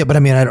 Yeah, but I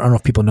mean, I don't know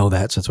if people know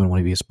that, so that's why I don't want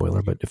to be a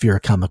spoiler. But if you're a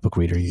comic book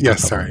reader,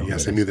 yes, I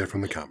knew that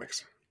from the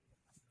comics.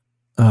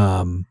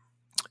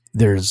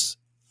 There's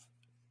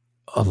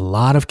a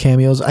lot of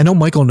cameos. I know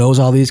Michael knows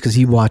all these because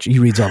he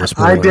reads all the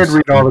spoilers. I did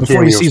read all the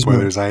cameo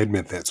spoilers. I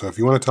admit that. So if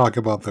you want to talk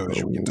about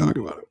those, we can talk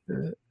about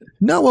it.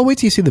 No, well, wait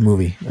till you see the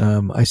movie.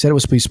 I said it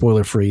was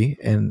spoiler free,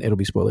 and it'll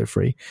be spoiler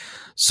free.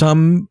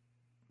 Some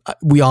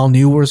we all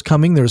knew was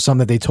coming. There was some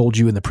that they told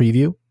you in the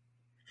preview.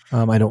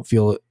 I don't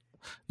feel it.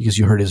 Because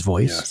you heard his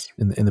voice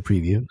in the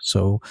preview,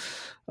 so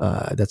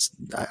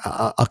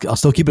I'll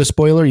still keep it a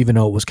spoiler, even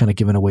though it was kind of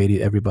given away to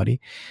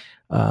everybody.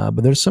 But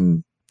there's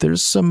some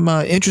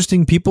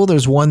interesting people.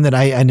 There's one that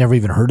I never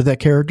even heard of that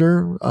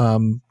character,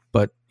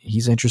 but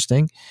he's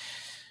interesting.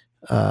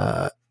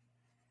 And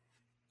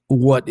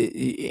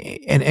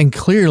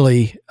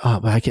clearly,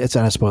 it's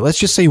not a spoiler. Let's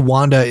just say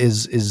Wanda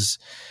is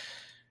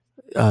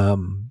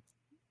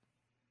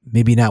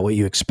maybe not what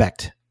you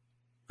expect.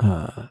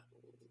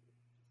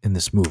 In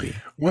this movie,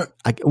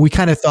 we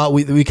kind of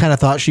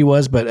thought she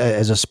was, but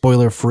as a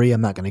spoiler free,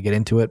 I'm not going to get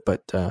into it.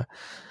 But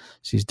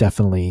she's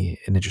definitely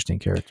an interesting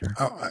character.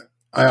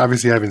 I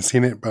obviously haven't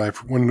seen it,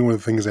 but one of the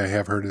things I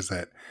have heard is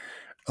that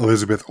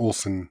Elizabeth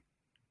Olsen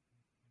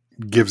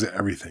gives it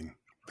everything.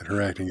 That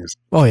her acting is.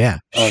 Oh yeah,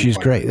 on she's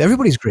fire. great.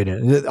 Everybody's great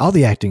in it. All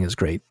the acting is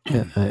great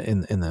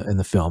in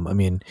the film. I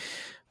mean,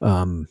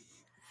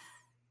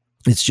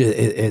 it's just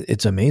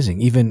it's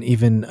amazing.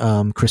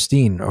 Even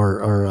Christine or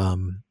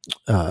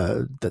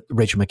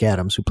Rachel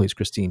McAdams, who plays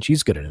Christine,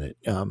 she's good in it.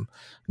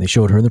 They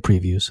showed her in the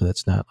preview, so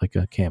that's not like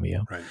a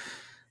cameo.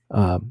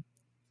 Right.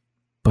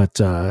 But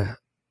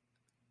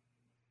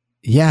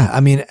yeah, I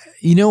mean,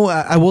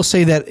 I will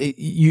say that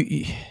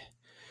you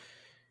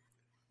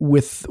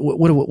with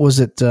what was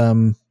it?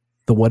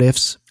 The What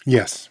Ifs?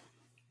 Yes.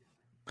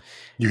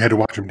 You had to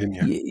watch them, didn't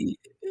you?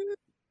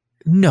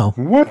 No.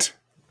 What?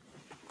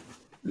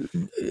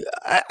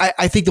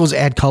 I think those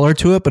add color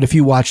to it, but if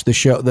you watch the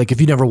show, like if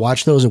you never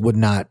watched those, it would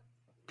not.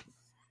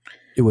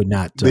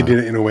 They did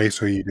it in a way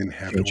so you didn't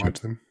have to watch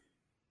them.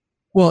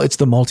 Well, it's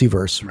the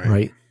multiverse,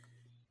 right?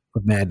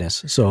 Of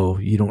madness. So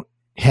you don't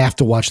have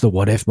to watch the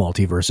What If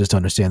multiverses to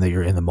understand that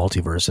you're in the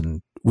multiverse.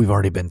 And we've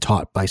already been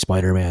taught by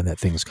Spider-Man that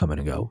things come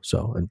and go.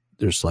 So, and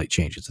there's slight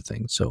changes to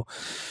things. So,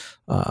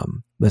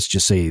 let's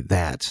just say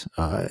that,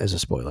 as a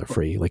spoiler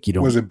free, like you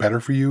don't. Was it better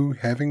for you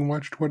having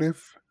watched What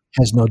If?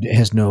 Has no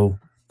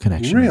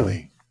connection.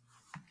 Really?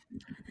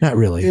 Not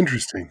really.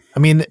 Interesting. I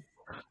mean,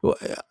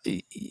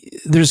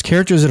 there's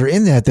characters that are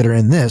in that are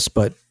in this,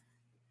 but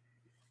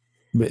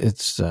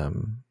it's,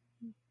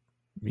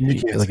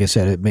 like I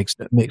said, it makes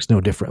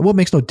no difference. Well, it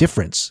makes no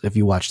difference if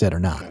you watch that or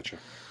not. Gotcha.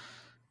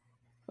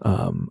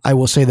 I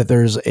will say that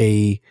there's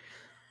a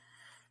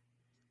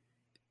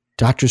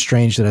Doctor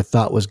Strange that I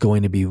thought was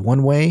going to be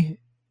one way,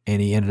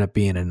 and he ended up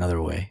being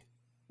another way.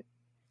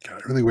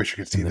 God, I really wish you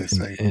could see this.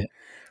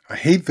 I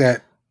hate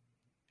that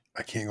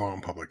I can't go out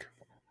in public.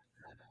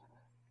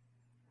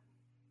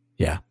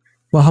 Yeah.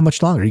 Well, how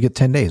much longer? You get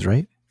 10 days,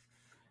 right?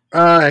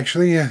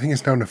 Actually, I think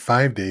it's down to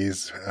 5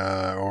 days.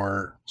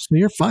 So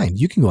you're fine.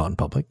 You can go out in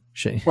public.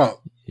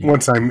 Well,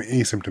 once I'm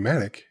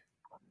asymptomatic.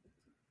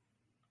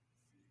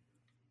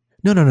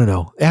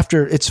 No.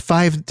 After it's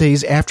 5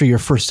 days after your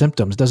first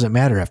symptoms. Doesn't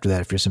matter after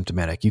that if you're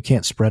symptomatic. You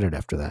can't spread it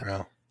after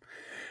that.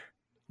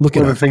 Well,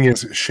 the thing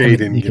is, Shay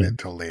didn't get it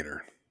till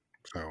later.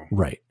 So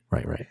right.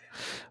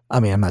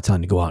 I mean, I'm not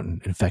telling you to go out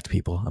and infect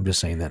people. I'm just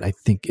saying that I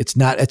think it's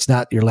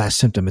not your last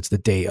symptom. It's the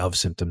day of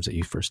symptoms that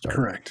you first start.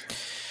 Correct.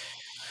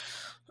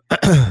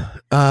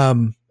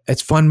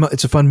 It's fun.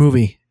 It's a fun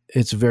movie.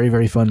 It's a very,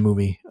 very fun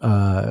movie.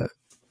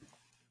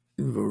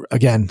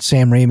 Again,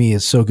 Sam Raimi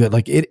is so good.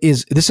 Like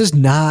this is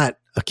not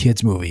a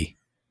kid's movie.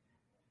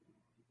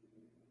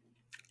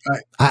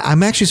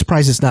 I'm actually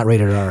surprised it's not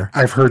rated R.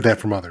 I've heard that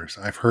from others.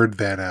 I've heard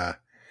that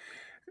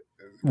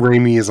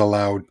Raimi is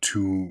allowed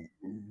to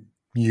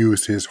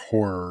use his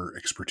horror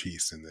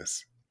expertise in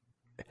this.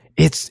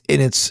 It's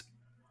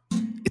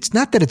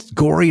not that it's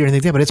gory or anything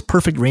like that, but it's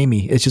perfect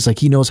Raimi. It's just like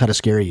he knows how to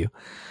scare you.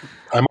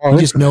 He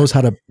just knows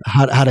how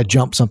to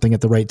jump something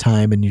at the right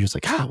time, and you're just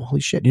like,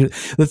 holy shit!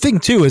 The thing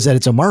too is that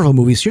it's a Marvel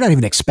movie, so you're not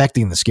even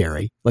expecting the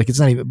scary. Like it's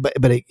not even, but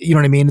you know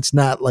what I mean. It's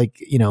not like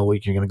you're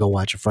going to go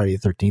watch a Friday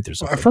the 13th or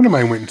something. A friend of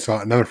mine went and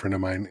saw another friend of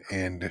mine,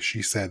 and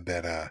she said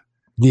that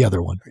the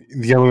other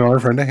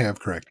friend I have,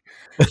 correct.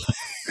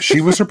 She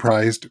was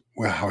surprised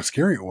with how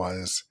scary it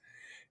was,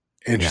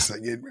 and she's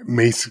like,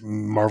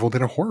 Marvel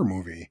did a horror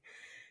movie,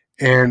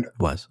 and it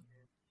was.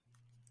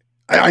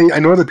 I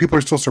know that people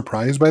are still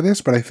surprised by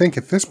this, but I think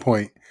at this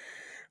point,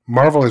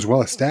 Marvel is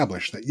well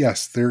established that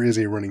yes, there is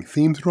a running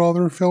theme through all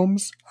their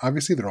films.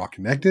 Obviously, they're all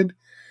connected,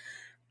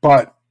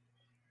 but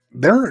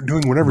they're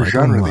doing whatever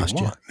genre they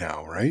want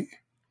now, right?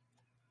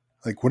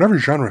 Like whatever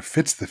genre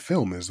fits the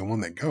film is the one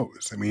that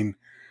goes. I mean,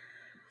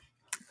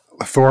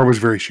 Thor was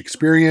very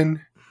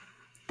Shakespearean,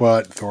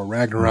 but Thor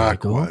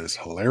Ragnarok was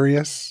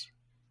hilarious.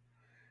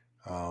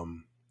 I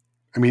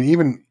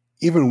mean,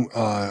 even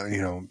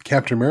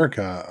Captain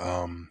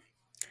America,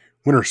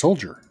 Winter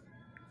Soldier.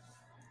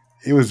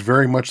 It was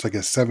very much like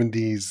a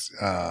 70s,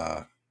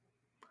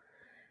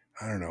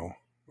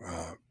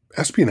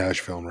 espionage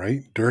film,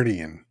 right? Dirty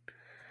and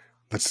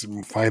let's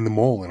find the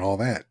mole and all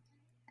that.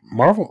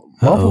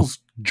 Marvel's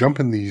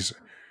jumping these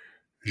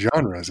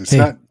genres. It's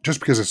not just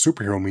because a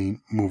superhero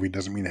movie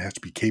doesn't mean it has to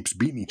be capes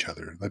beating each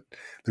other.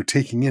 They're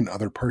taking in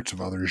other parts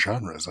of other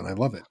genres, and I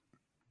love it.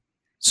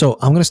 So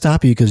I'm going to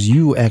stop you because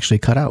you actually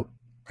cut out.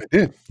 I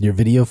did. Your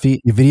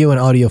video and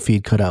audio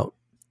feed cut out.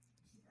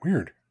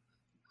 Weird.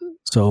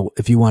 So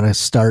if you want to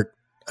start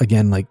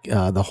again, like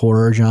the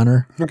horror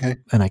genre, okay,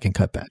 and I can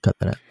cut that out.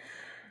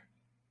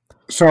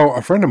 So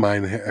a friend of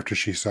mine, after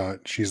she saw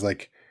it, she's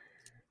like,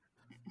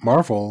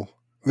 "Marvel,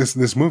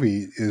 this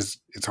movie it's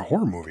a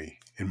horror movie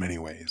in many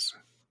ways,"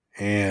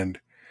 and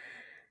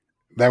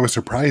that was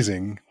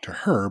surprising to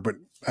her. But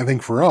I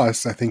think for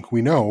us, I think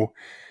we know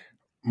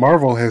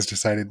Marvel has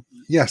decided,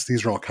 yes,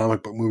 these are all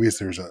comic book movies.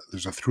 There's a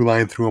through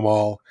line through them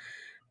all,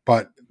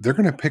 but they're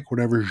going to pick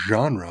whatever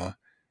genre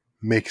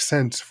makes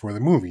sense for the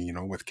movie.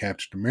 With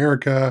Captain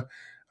America,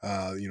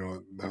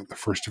 the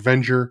first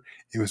Avenger,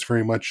 it was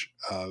very much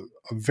a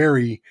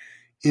very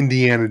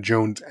Indiana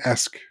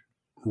Jones-esque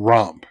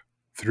romp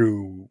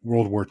through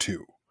World War II.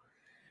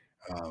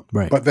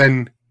 Right. But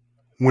then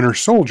Winter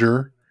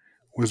Soldier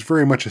was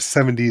very much a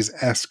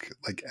 70s-esque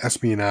like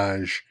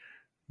espionage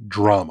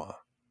drama.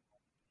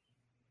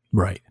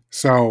 Right.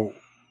 So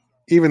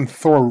even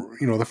Thor,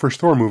 the first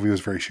Thor movie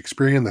was very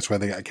Shakespearean. That's why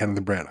they got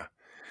Kenneth Branagh.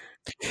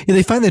 Yeah,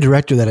 they find the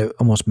director that it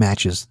almost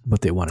matches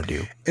what they want to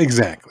do.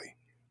 Exactly.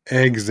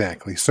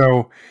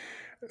 So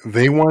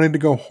they wanted to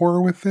go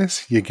horror with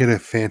this. You get a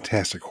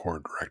fantastic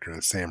horror director,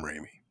 that's Sam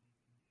Raimi.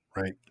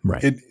 Right.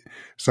 Right.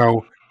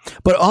 So,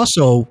 but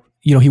also,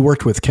 he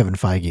worked with Kevin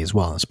Feige as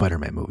well in the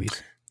Spider-Man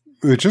movies,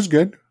 which is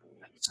good.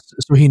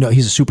 So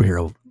he's a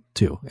superhero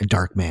too, and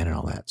Darkman and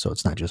all that. So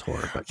it's not just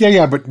horror. But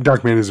yeah, but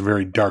Darkman is a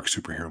very dark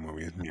superhero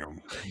movie.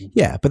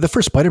 Yeah, but the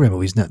first Spider-Man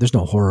movie there's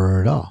no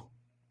horror at all.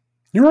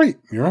 You're right.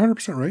 You're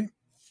 100% right.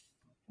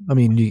 I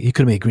mean, he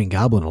could have made Green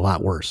Goblin a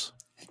lot worse.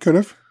 He could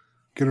have,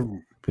 but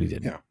he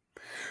didn't. Yeah.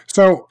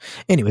 So,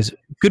 anyways,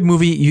 good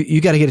movie. You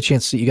got to get a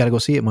chance to see. You got to go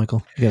see it,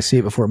 Michael. You got to see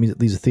it before it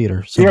leaves the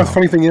theater. The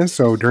funny thing is,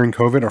 so during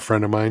COVID, a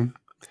friend of mine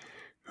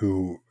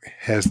who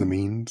has the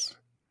means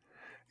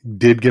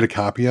did get a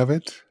copy of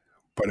it,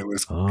 but it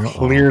was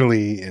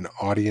clearly an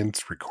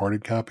audience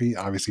recorded copy,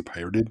 obviously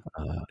pirated.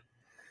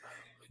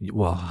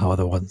 Well, how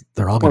other ones?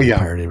 They're all going to be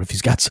pirated if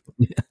he's got some.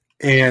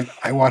 And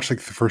I watched like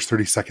the first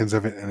 30 seconds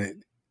of it,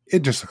 and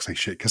it just looks like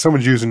shit because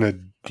someone's using a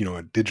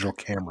digital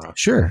camera.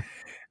 Sure.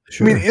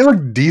 I mean, it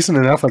looked decent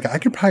enough. Like I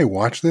could probably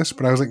watch this,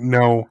 but I was like,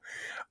 no,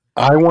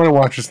 I want to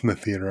watch this in the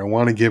theater. I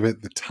want to give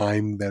it the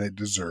time that it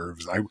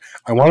deserves. I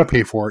want to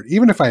pay for it.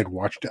 Even if I had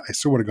watched it, I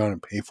still would have gone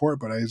and paid for it.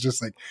 But I was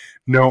just like,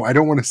 no, I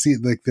don't want to see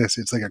it like this.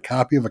 It's like a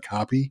copy of a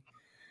copy,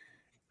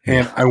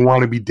 and I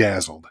want to be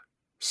dazzled.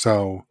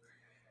 So,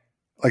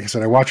 like I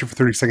said, I watch it for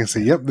 30 seconds,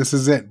 say, yep, this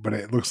is it, but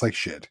it looks like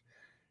shit.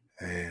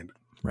 And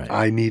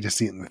I need to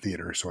see it in the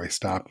theater. So I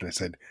stopped and I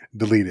said,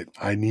 delete it.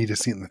 I need to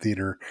see it in the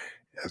theater.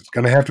 It's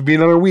going to have to be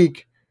another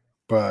week,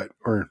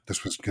 or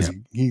this was because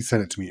he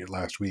sent it to me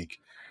last week.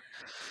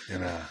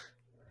 And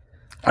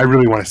I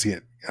really want to see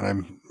it. And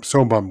I'm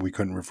so bummed we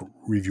couldn't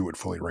review it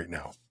fully right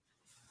now.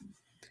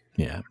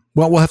 Yeah.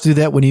 Well, we'll have to do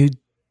that when you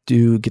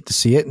do get to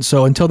see it. And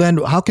so until then,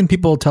 how can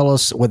people tell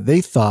us what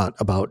they thought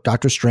about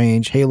Doctor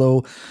Strange,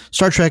 Halo,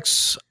 Star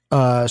Trek's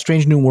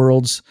Strange New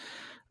Worlds?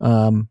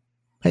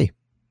 Hey,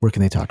 where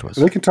can they talk to us?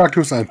 They can talk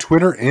to us on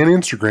Twitter and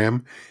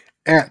Instagram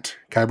at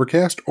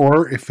Kybercast,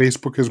 or if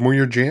Facebook is more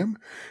your jam,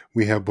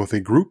 we have both a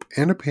group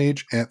and a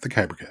page at the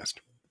Kybercast.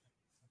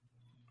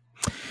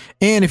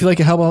 And if you'd like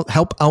to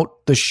help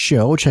out the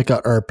show, check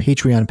out our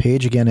Patreon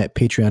page again at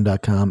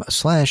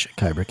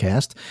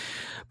patreon.com/Kybercast.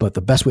 But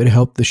the best way to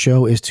help the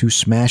show is to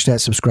smash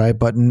that subscribe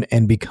button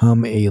and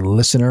become a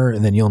listener.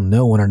 And then you'll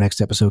know when our next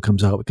episode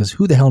comes out, because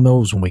who the hell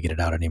knows when we get it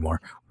out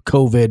anymore?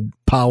 COVID,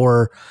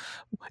 power.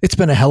 It's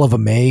been a hell of a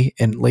May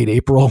and late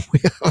April.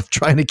 I'm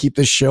trying to keep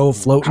this show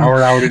floating. Power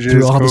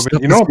outages,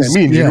 COVID. You know what that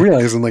means? You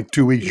realize in like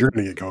 2 weeks you're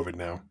going to get COVID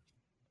now.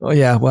 Oh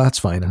yeah, well that's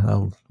fine.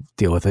 I'll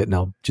deal with it, and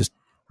I'll just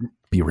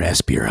be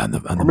raspier on the.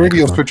 Or maybe microphone.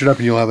 You'll switch it up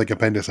and you'll have like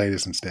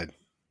appendicitis instead.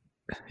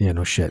 Yeah,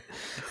 no shit.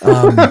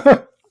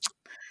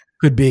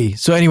 Could be.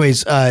 So,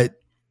 anyways,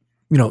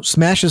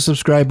 smash the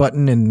subscribe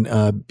button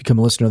and become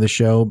a listener of the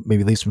show.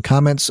 Maybe leave some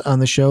comments on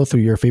the show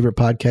through your favorite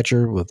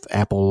podcatcher with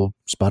Apple,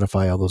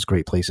 Spotify, all those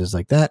great places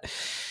like that.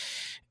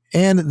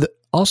 And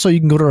also, you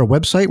can go to our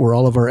website where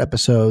all of our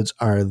episodes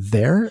are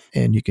there,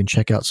 and you can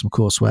check out some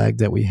cool swag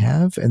that we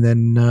have. And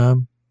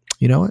then,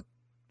 you know what?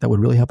 That would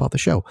really help out the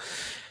show.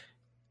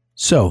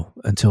 So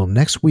until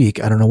next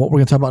week, I don't know what we're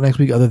going to talk about next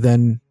week other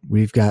than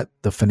we've got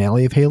the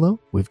finale of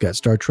Halo. We've got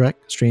Star Trek,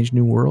 Strange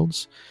New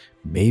Worlds,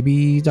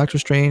 maybe Doctor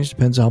Strange.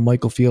 Depends on how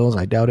Michael feels.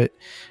 I doubt it.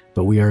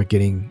 But we are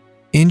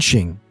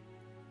inching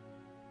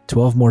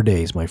 12 more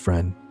days, my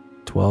friend.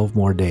 12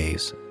 more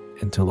days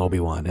until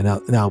Obi-Wan.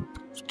 And now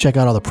check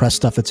out all the press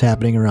stuff that's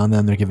happening around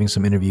them. They're giving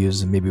some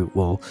interviews, and maybe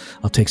I'll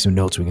take some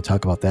notes. We can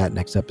talk about that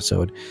next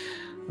episode.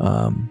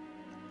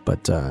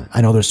 But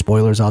I know there's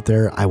spoilers out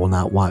there. I will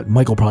not want.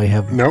 Michael probably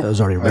has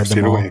already read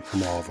them all. I've stayed away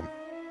from all of them.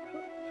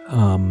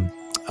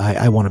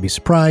 I want to be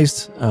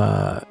surprised.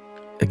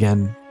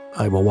 Again,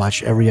 I will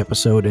watch every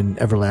episode in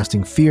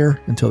everlasting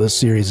fear until this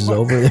series is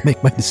over. They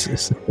make my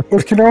decision.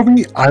 With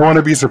Kenobi, I want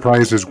to be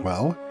surprised as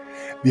well.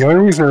 The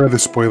only reason I read the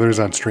spoilers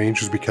on Strange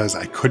was because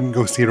I couldn't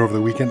go see it over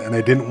the weekend, and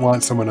I didn't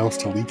want someone else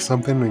to leak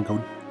something and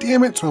go,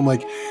 damn it. So I'm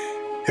like,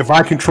 if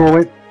I control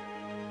it,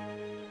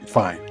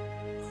 fine.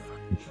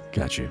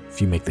 Got you.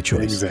 If you make the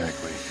choice.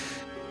 Exactly.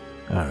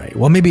 All right.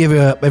 Well, maybe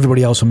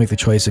everybody else will make the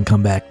choice and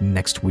come back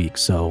next week.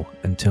 So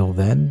until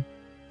then,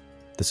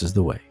 this is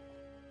the way.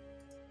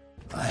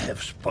 I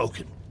have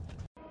spoken.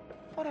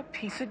 What a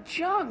piece of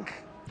junk.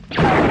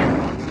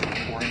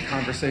 Boring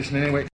conversation anyway.